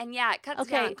pockets," and yeah, it cuts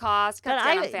down Okay, on cost, cuts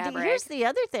down on fabric. Here's the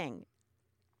other thing.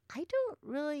 I don't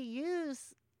really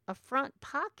use a front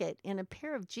pocket in a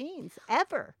pair of jeans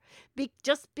ever.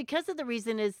 Just because of the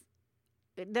reason is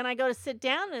then I go to sit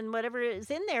down and whatever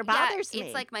is in there bothers me.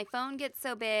 It's like my phone gets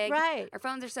so big. Right. Our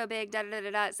phones are so big. Da da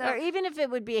da da. So or even if it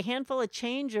would be a handful of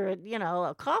change or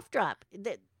a cough drop,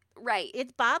 right.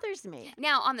 it bothers me.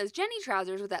 Now on those Jenny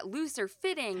trousers with that looser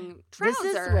fitting trouser.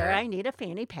 This is where I need a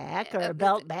fanny pack or a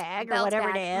belt bag or belt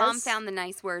whatever bag. it is. Mom found the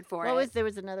nice word for it. There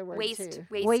was another word Waist- too.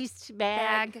 waist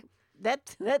bag. bag.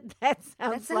 That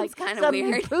sounds sounds like kinda something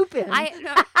you weird. poop in. I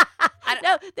don't-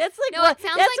 No, that's like No, it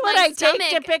sounds that's like what my I take to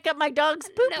stomach- pick up my dog's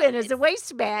poop No, in is a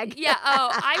waist bag. Yeah. Oh,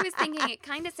 I was thinking it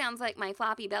kind of sounds like my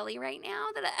floppy belly right now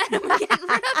that I'm getting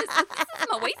rid of. This is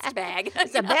my waist bag.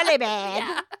 It's a belly bag.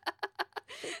 Yeah.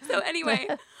 So anyway,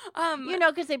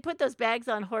 because they put those bags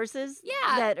on horses.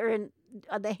 Yeah. That are in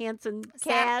the Hanson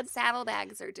cads. saddle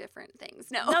bags are different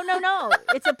things. No. No.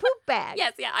 It's a poop bag.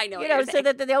 Yes. Yeah. I know. You what know, you're so saying.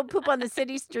 that they don't poop on the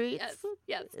city streets.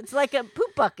 Yes. It's like a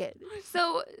poop bucket.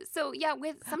 So yeah,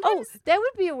 with Oh, sometimes that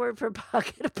would be a word for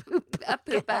bucket. A poop a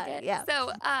poop bucket. Yeah.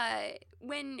 So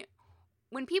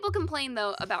when people complain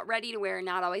though about ready to wear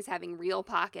not always having real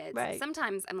pockets, Right.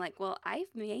 sometimes I'm like, well, I've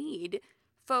made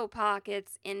faux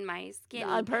pockets in my skinny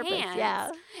On purpose, pants.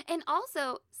 yeah. And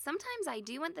also, sometimes I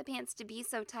do want the pants to be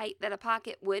so tight that a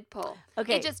pocket would pull.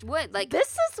 Okay. It just would. Like, This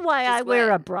is why just I wear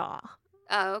what? a bra.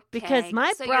 okay. Because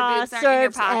my so your bra boobs aren't in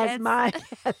your serves as pockets? my.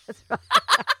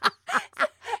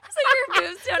 So your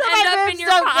boobs don't So end my up boobs in your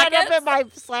don't pockets? get up in my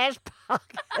slash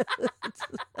pocket.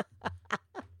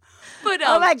 But,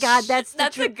 Oh my God, that's a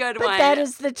truth. good but one. that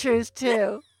is the truth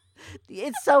too.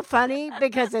 It's so funny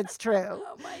because it's true.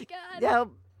 Oh my God.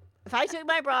 No, if I took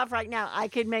my bra off right now, I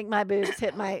could make my boobs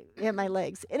hit my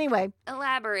legs. Anyway,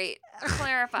 Elaborate.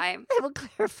 Clarify. I will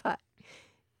clarify.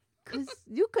 Because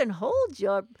you can hold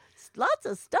lots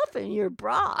of stuff in your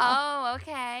bra. Oh,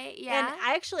 okay. Yeah. And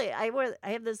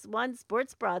I have this one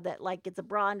sports bra that like it's a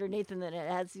bra underneath and then it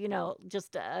has,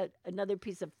 just another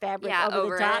piece of fabric Yeah, over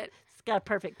over the top. it. It's got a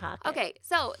perfect pocket. Okay,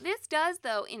 so this does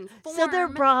though inform. So they're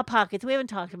bra pockets. We haven't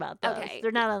talked about those. Okay,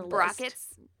 They're not on the brackets.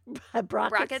 list.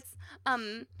 Brackets.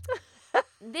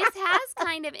 This has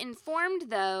kind of informed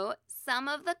though some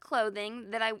of the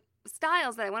clothing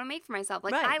styles that I want to make for myself.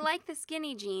 Like Right. I like the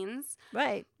skinny jeans,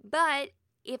 Right. but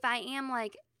if I am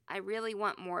like I really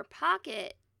want more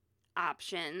pocket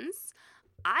options,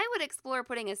 I would explore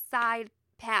putting a side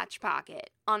patch pocket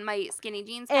on my skinny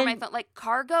jeans for my phone, like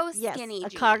cargo skinny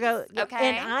jeans. Cargo. Okay.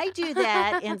 And I do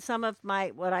that in some of my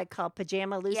what I call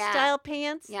pajama loose style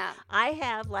pants. Yeah. I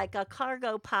have like a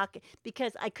cargo pocket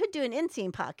because I could do an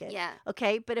inseam pocket. Yeah.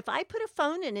 Okay. But if I put a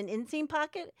phone in an inseam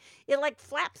pocket, it like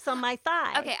flaps on my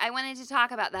thigh. Okay. I wanted to talk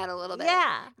about that a little bit.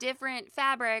 Yeah. Different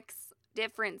fabrics,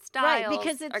 different styles. Right.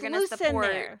 Because it's are gonna loose support,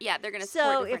 in there. Yeah. They're going to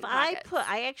support So if different pockets.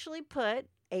 I actually put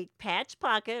a patch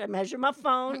pocket. I measure my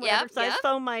phone, whatever size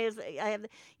phone I have,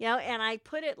 and I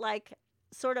put it like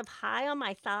sort of high on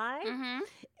my thigh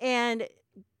and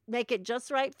make it just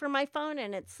right for my phone,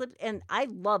 and it slips. And I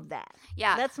love that.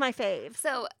 Yeah, that's my fave.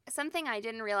 So something I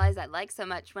didn't realize I like so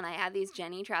much when I had these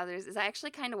Jenny trousers is I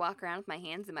actually kind of walk around with my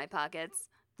hands in my pockets.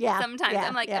 Yeah. Sometimes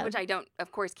I'm like, which I don't,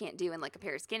 of course, can't do in like a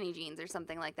pair of skinny jeans or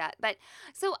something like that. But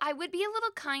so I would be a little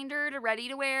kinder to ready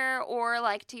to wear or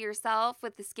like to yourself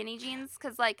with the skinny jeans.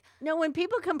 Cause like, no, when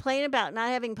people complain about not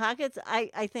having pockets,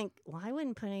 I think, well, I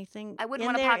wouldn't put anything. I wouldn't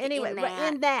in want a there pocket anyway. in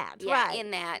that. In that, yeah, right.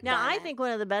 in that. Now, I think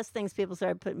one of the best things people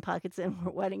started putting pockets in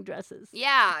were wedding dresses.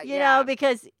 Yeah. You know,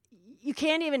 because you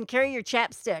can't even carry your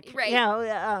chapstick. Right. You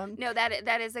know, no,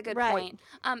 that is a good right. point.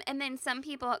 And then some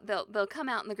people, they'll come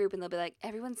out in the group and they'll be like,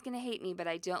 everyone's going to hate me, but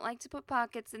I don't like to put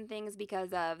pockets in things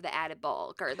because of the added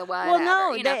bulk or the whatever.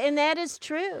 Well, no, you know? and that is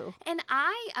true. And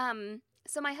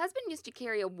so my husband used to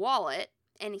carry a wallet,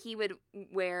 and he would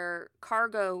wear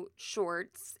cargo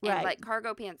shorts and like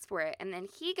cargo pants for it. And then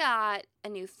he got a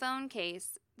new phone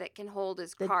case that can hold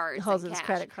his cards. Holds and his cash.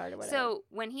 credit card or whatever. So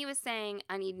when he was saying,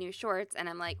 I need new shorts, and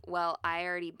I'm like, well, I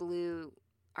already blew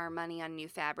our money on new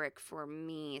fabric for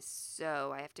me,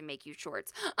 so I have to make you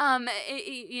shorts.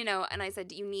 You know, and I said,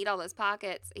 do you need all those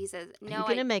pockets? He says, no. You're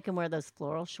going to make him wear those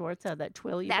floral shorts out of that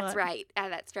twill you bought? That's right, out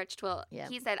of that stretch twill. Yeah.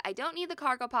 He said, I don't need the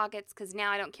cargo pockets because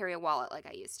now I don't carry a wallet like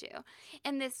I used to.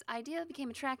 And this idea became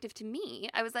attractive to me.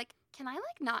 I was like, can I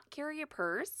like not carry a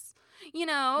purse? You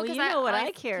know, because I what always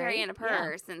I carry in a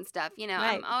purse and stuff. You know,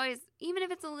 right. I'm always, even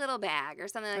if it's a little bag or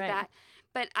something like that.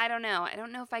 But I don't know. I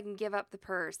don't know if I can give up the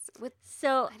purse.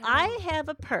 So I have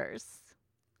a purse.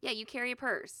 Yeah, you carry a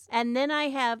purse. And then I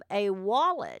have a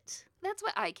wallet. That's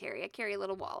what I carry. I carry a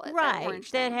little wallet. Right.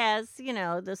 That has, you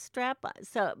know, the strap on.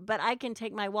 So, but I can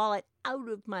take my wallet out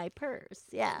of my purse.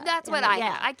 Yeah. That's what I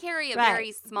have. I carry a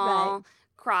very small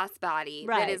crossbody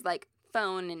that is like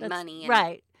phone and money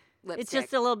and lipstick. It's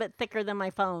just a little bit thicker than my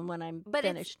phone when I'm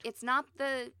finished. It's not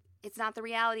the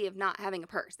reality of not having a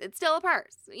purse. It's still a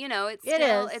purse. You know, it's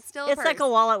still a purse. It's like a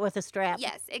wallet with a strap.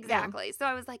 Yes, exactly. Yeah. So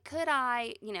I was like, could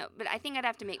I, you know, but I think I'd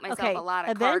have to make myself a lot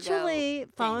of eventually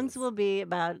cargo phones things. will be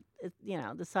about, you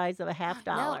know, the size of a $50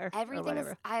 no, everything or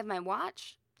whatever. I have my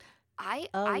watch. I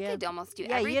could almost do you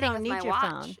everything don't with need my your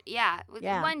watch. phone. Yeah,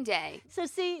 one day. So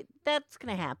see, that's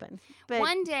going to happen. But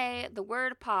one day, the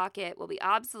word pocket will be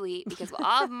obsolete because we'll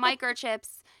all have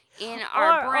microchips in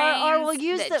our brains. Or we'll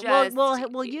use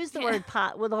we'll use the word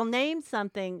pot. Well, they'll name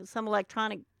something, some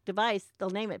electronic device. They'll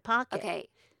name it pocket. Okay,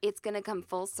 it's gonna come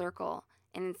full circle,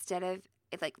 and instead of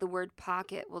like the word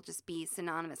pocket will just be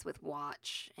synonymous with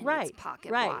watch, and it's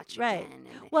pocket watch again.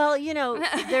 Well, you know,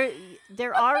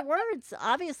 there are words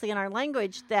obviously in our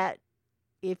language that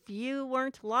if you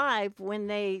weren't alive when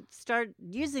they start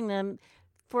using them.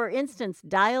 For instance,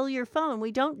 dial your phone.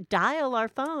 We don't dial our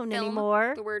phone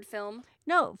anymore. The word film?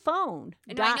 No, phone.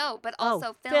 No, I know, but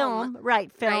also film. Right,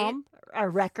 film. Right? A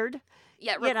record.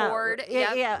 Yeah, record.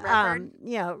 Record.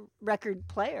 Record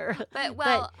player.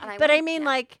 But I mean,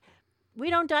 like, we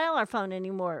don't dial our phone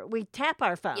anymore. We tap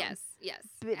our phone. Yes,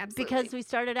 absolutely. Because we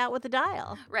started out with a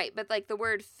dial. Right, but like the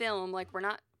word film, like we're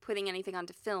not putting anything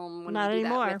onto film when not we do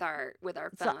anymore. that with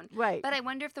our phone. Right. But I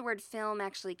wonder if the word film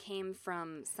actually came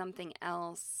from something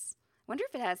else. I wonder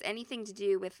if it has anything to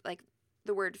do with like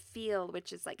the word field,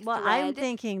 which is like thread. I'm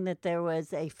thinking that there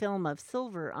was a film of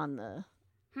silver on the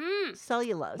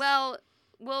cellulose. Well,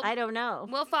 I don't know.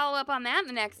 We'll follow up on that in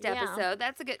the next episode.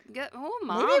 That's a good. Oh,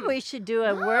 Mom. Maybe we should do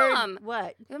a word.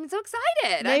 What? I'm so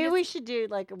excited. Maybe we should do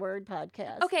like a word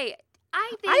podcast. Okay.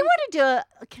 I want to do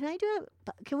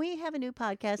can we have a new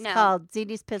podcast called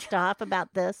ZD's Pissed Off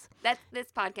about this? That's this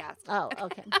podcast. Oh,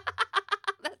 okay.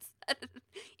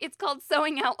 It's called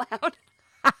Sewing Out Loud.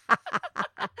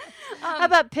 How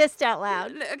about Pissed Out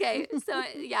Loud? Okay. So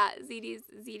yeah, ZD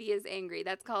is angry.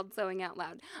 That's called Sewing Out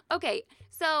Loud. Okay.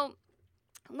 So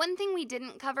one thing we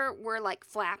didn't cover were like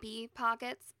flappy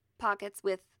pockets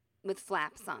with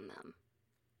flaps on them.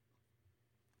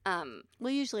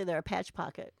 Well, usually they're a patch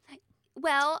pocket.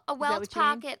 Well, a welt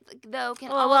pocket though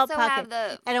can also have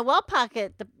the and a welt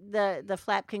pocket. the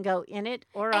flap can go in it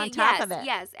or on top of it.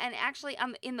 Yes, and actually,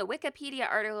 in the Wikipedia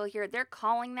article here, they're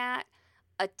calling that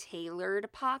a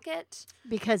tailored pocket.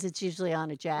 Because it's usually on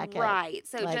a jacket. Right.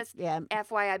 So Like, just yeah,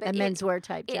 FYI, but a menswear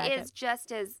type jacket. it is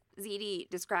just as ZD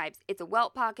describes. It's a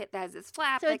welt pocket that has this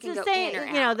flap So that it's can the go same, in or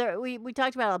you know, out. we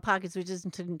talked about all the pockets, we just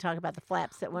didn't talk about the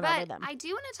flaps that went over But them. I do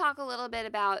want to talk a little bit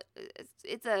about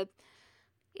it's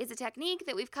a technique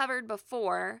that we've covered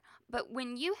before. But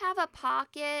when you have a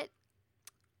pocket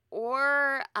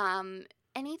or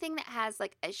anything that has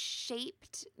like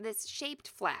shaped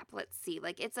flap, let's see,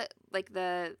 like it's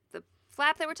the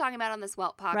flap that we're talking about on this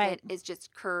welt pocket Right. is just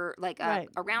a Right.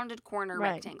 rounded corner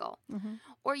Right. rectangle. Mhm.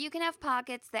 Or you can have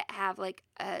pockets that have like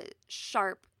a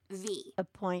sharp V A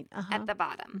point. at the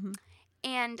bottom. Mhm.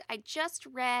 And I just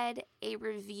read a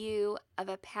review of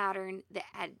a pattern that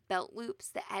had belt loops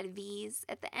that had V's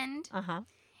at the end.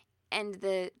 And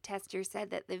the tester said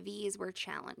that the V's were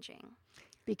challenging.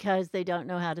 Because they don't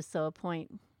know how to sew a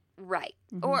point. Right.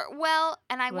 Mhm.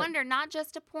 And I What? wonder, not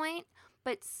just a point,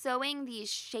 but sewing these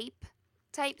shape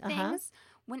type things.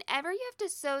 Whenever you have to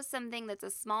sew something that's a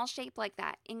small shape like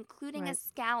that, including a Right.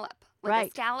 scallop, like a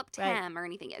Right. scalloped Right. hem or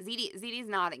anything. ZD's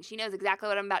nodding. She knows exactly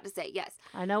what I'm about to say. Yes.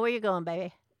 I know where you're going,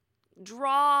 baby.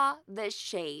 Draw the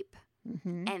shape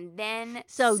Hmm. and then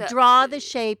So draw the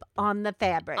shape on the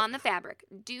fabric. on the fabric.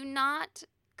 Do not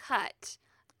cut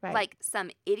Right. like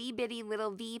some itty bitty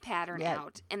little V pattern Yeah.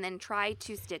 out and then try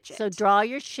to stitch it. So draw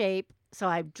your shape. So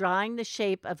I'm drawing the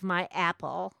shape of my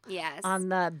apple yes. on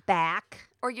the back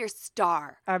Or your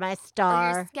star. or my Or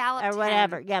star your scalloped or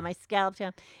whatever. hem. Yeah, my scalloped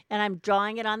hem. And I'm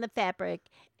drawing it on the fabric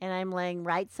and I'm laying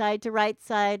right side to right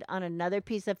side on another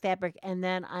piece of fabric and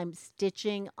then I'm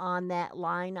stitching on that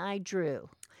line I drew.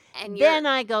 And Then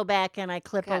I go back and I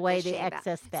clip cut the away the shape out.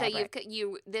 excess fabric.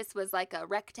 So this was like a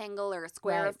rectangle or a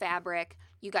square of Right. fabric.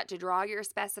 You got to draw your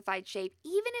specified shape,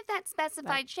 even if that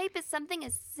specified shape is something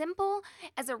as simple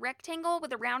as a rectangle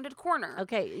with a rounded corner.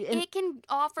 Okay. and- It can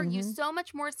offer you Mhm. so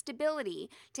much more stability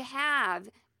to have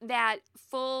that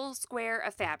full square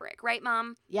of fabric, right,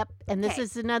 Mom? Yep. And this Okay.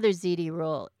 is another ZD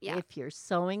rule. Yeah. If you're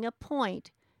sewing a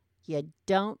point, you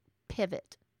don't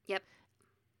pivot. Yep.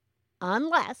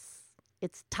 Unless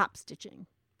it's top stitching.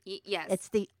 Yes. It's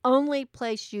the only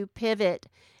place you pivot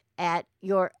at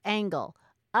your angle.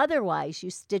 Otherwise, you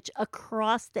stitch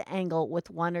across the angle with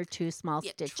one or two small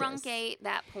Yeah, stitches. truncate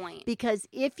that point. Because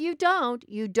if you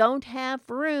don't have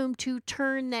room to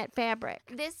turn that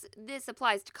fabric. This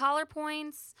applies to collar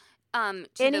points. To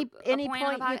Any a point, on the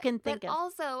point you pocket, can think but of.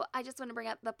 also, I just want to bring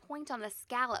up the point on the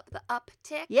scallop, the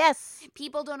uptick. Yes.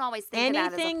 People don't always think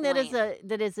Anything of that as a point.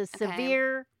 that is a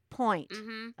severe point.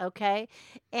 Mm-hmm. Okay.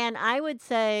 And I would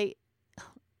say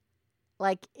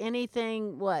like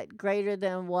anything greater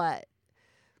than what?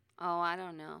 Oh, I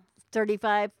don't know.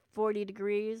 35, 40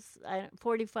 degrees,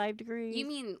 45 degrees. You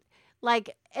mean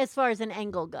like as far as an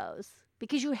angle goes,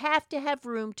 because you have to have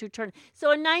room to turn.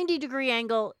 So a 90-degree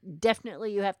angle,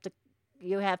 definitely you have to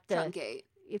truncate?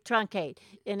 truncate.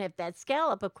 And if that's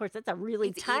scallop, of course, that's a really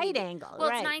It's tight 80 angle. Well,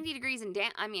 right? it's 90 degrees and down.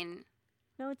 I mean,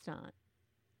 No, it's not.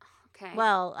 okay.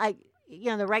 Well,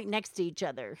 they're right next to each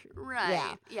other.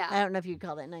 right. Yeah. I don't know if you'd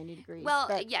call that 90 degrees. Well,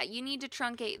 but, yeah, you need to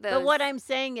truncate those. but what I'm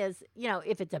saying is,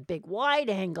 if it's a big wide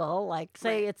angle, like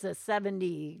say Right. it's a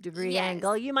 70-degree Yes.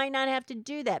 angle, you might not have to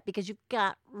do that because you've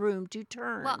got room to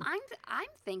turn. Well, I'm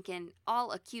thinking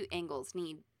all acute angles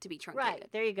need to be truncated.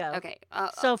 right, there you go. Okay.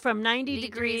 So from 90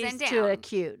 degrees degrees and to down.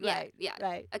 acute, Yeah, right? yeah.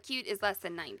 Right. Acute is less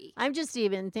than 90. I'm just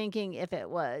even thinking if it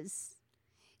was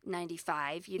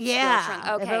 95, you'd yeah, still trunk.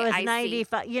 Okay, if it was I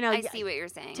 95, see. I see what you're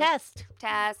saying. test.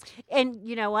 Test. And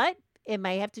you know what? It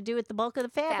may have to do with the bulk of the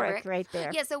fabric. Right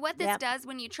there. Yeah, so what this Yep. does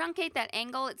when you truncate that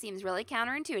angle, it seems really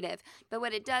counterintuitive, but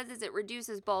what it does is it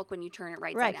reduces bulk when you turn it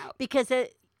right Right, side out. because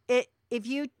if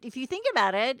you think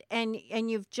about it and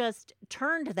you've just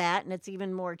turned that and it's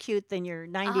even more acute than your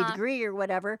 90 degree or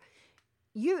whatever,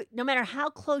 no matter how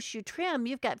close you trim,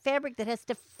 you've got fabric that has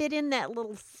to fit in that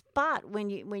little spot when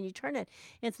you turn it.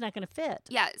 It's not going to fit.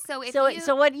 Yeah, so if So you...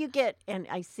 so what do you get? And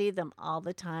I see them all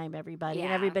the time, everybody, and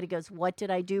Yeah. everybody goes, "What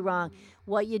did I do wrong?"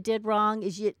 What you did wrong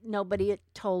is nobody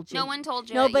told you. No one told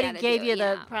you. Nobody yeah, to gave do you it.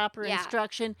 the Yeah. proper Yeah.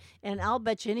 instruction, and I'll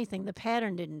bet you anything the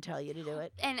pattern didn't tell you to do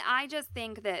it. And I just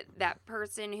think that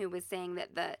person who was saying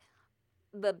that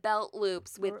the belt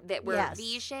loops that were Yes.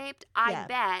 V-shaped, I Yeah.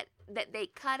 bet that they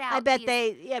cut out I bet these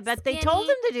they told skinny-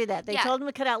 them to do that. They Yeah. told them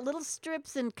to cut out little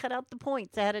strips and cut out the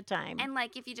points ahead of time. And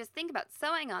like if you just think about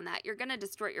sewing on that, you're going to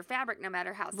distort your fabric no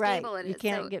matter how right, stable it is. you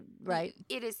can't So get right.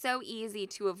 It is so easy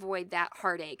to avoid that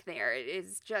heartache there. It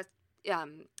is just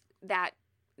that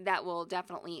that will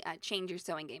definitely change your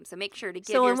sewing game. So make sure to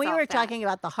give So when yourself we were that. talking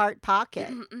about the heart pocket,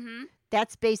 Mm-hmm.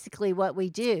 that's basically what we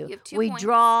do. You have 2 We points.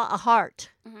 draw a heart,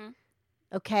 Mm-hmm.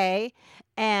 okay?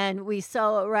 And we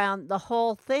sew around the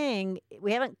whole thing.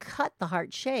 We haven't cut the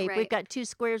heart shape. We've Right. got 2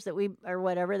 squares that we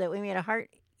made a heart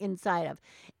inside of.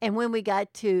 And when we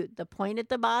got to the point at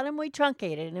the bottom, we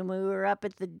truncated. And when we were up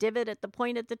at the divot at the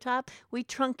point at the top, we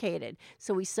truncated.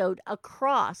 So we sewed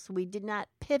across. We did not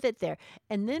pivot there.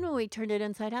 And then when we turned it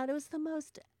inside out, it was the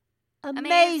most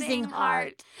amazing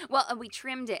heart. Well, we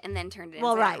trimmed it and then turned it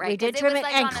Well, inside, right. We did 'Cause trim was it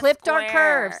like and on a clipped our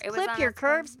square. curves. It was Clip on your a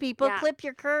square. curves, people. Yeah. Clip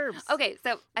your curves. Okay,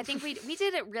 so I think we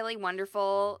did a really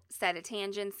wonderful set of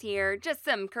tangents here. Just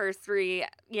some cursory,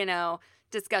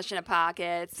 discussion of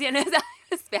pockets.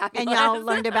 That was fabulous. And y'all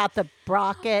learned about the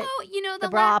brocket, Oh, the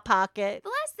bra pocket. The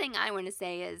last thing I want to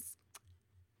say is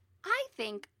I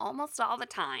think almost all the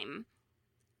time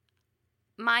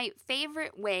my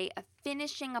favorite way of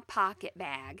finishing a pocket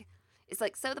bag is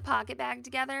sew the pocket bag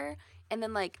together and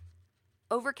then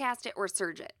overcast it or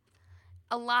serge it.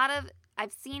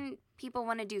 I've seen people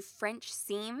want to do French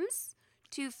seams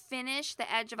to finish the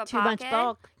edge of a Too pocket. much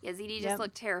bulk. Yeah, ZD just Yep.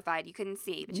 looked terrified. You couldn't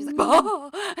see, but she's like,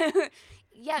 oh.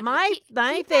 Yeah, My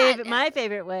keep that. my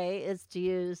favorite way is to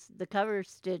use the cover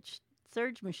stitch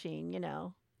serge machine.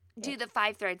 Do the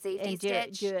 5-thread safety and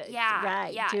stitch. do it Yeah,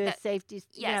 right. yeah. Do a safety.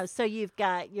 yes. So you've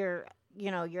got your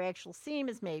actual seam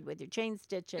is made with your chain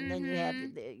stitch, and then you have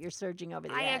your serging over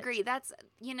the I edge. agree. That's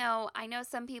I know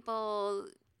some people.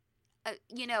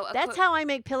 That's how I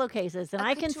make pillowcases, and a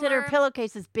I consider couture-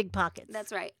 pillowcases big pockets.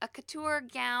 That's right. A couture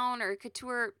gown or a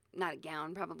couture, not a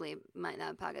gown, probably might not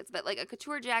have pockets, but a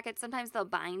couture jacket, sometimes they'll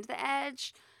bind the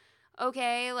edge,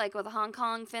 okay, with a Hong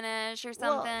Kong finish or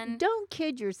Well, something. don't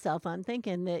kid yourself on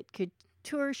thinking that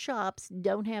couture shops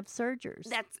don't have sergers.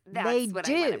 That's They what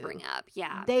I want to do. bring up.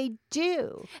 Yeah. They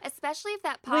do. Especially if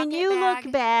that pocket When you bag.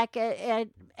 look back at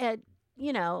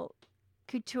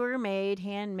couture made,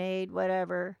 handmade,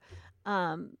 whatever,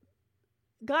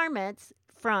 garments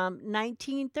from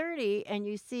 1930, and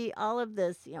you see all of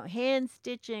this, hand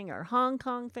stitching or Hong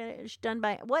Kong finish done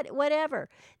by whatever.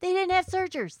 They didn't have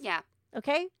sergers. Yeah.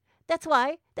 Okay? That's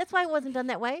why it wasn't done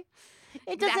that way.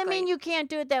 It doesn't Exactly. mean you can't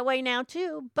do it that way now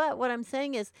too, but what I'm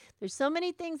saying is there's so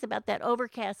many things about that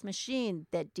overcast machine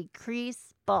that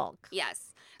decrease bulk,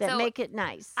 Yes. that So, make it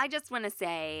nice. I just want to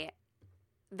say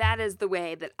that is the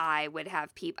way that I would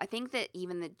have people. I think that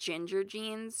even the Ginger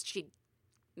jeans, she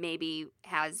maybe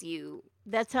has you.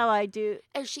 That's how I do.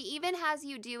 She even has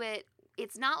you do it.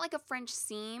 It's not like a French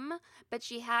seam, but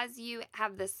she has you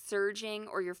have the serging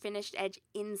or your finished edge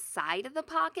inside of the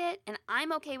pocket, and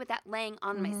I'm okay with that laying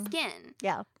on my skin.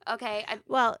 Yeah. Okay.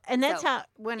 Well, and that's So, how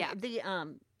when yeah. the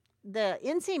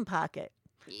inseam pocket,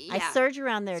 Yeah. I serge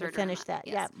around there Serge to finish around that.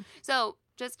 yes. So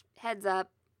just heads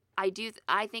up, I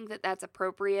think that that's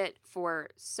appropriate for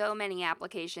so many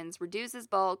applications. Reduces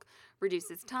bulk,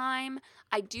 reduces time.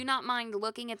 I do not mind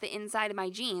looking at the inside of my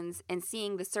jeans and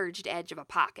seeing the serged edge of a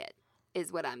pocket,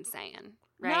 is what I'm saying.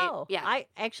 Right? No. Yeah. I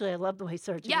love the way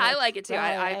serging Yeah, I looks. like it too.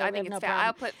 I think have it's no fair.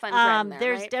 I'll problem. put fun thread in there.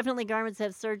 There's right? definitely garments that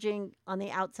have serging on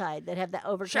the outside that have that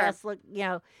overcast look.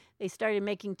 They started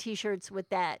making T-shirts with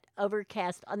that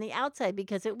overcast on the outside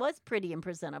because it was pretty and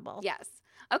presentable. Yes.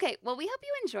 Okay. Well, we hope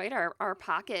you enjoyed our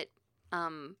pocket.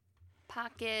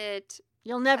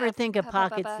 You'll never think of pa- pa- pa-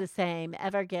 pockets pa. the same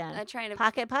ever again. Trying to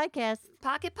Pocket podcast.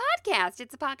 Pocket Podcast.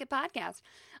 It's a Pocket Podcast.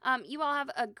 You all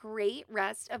have a great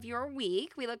rest of your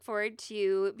week. We look forward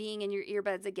to being in your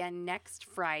earbuds again next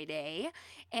Friday.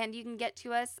 And you can get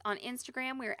to us on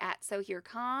Instagram. We're at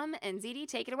SoHereCom. And ZD,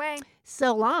 take it away.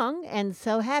 So long and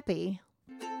so happy.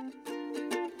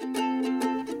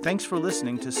 Thanks for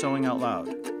listening to Sewing Out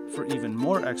Loud. For even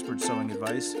more expert sewing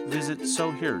advice, visit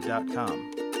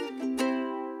sewhere.com.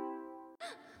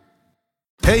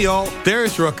 Hey y'all,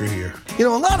 Darius Rucker here. A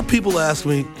lot of people ask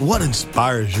me, what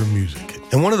inspires your music?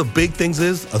 And one of the big things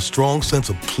is a strong sense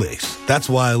of place. That's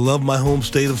why I love my home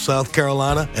state of South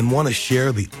Carolina and want to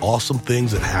share the awesome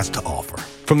things it has to offer.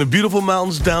 From the beautiful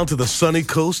mountains down to the sunny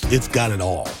coast, it's got it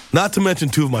all. Not to mention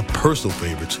two of my personal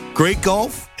favorites, great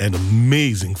golf and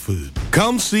amazing food.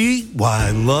 Come see why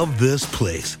I love this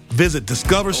place. Visit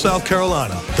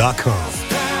discoversouthcarolina.com.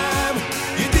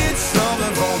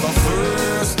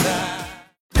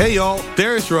 Hey y'all,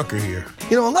 Darius Rucker here.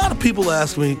 A lot of people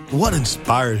ask me, what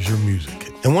inspires your music?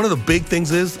 And one of the big things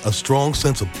is a strong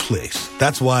sense of place.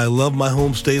 That's why I love my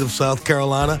home state of South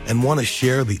Carolina and want to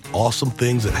share the awesome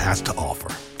things it has to offer.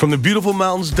 From the beautiful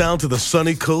mountains down to the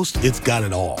sunny coast, it's got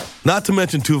it all. Not to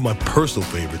mention two of my personal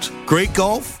favorites, great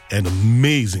golf and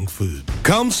amazing food.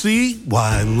 Come see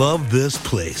why I love this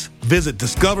place. Visit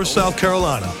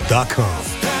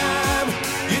discoversouthcarolina.com.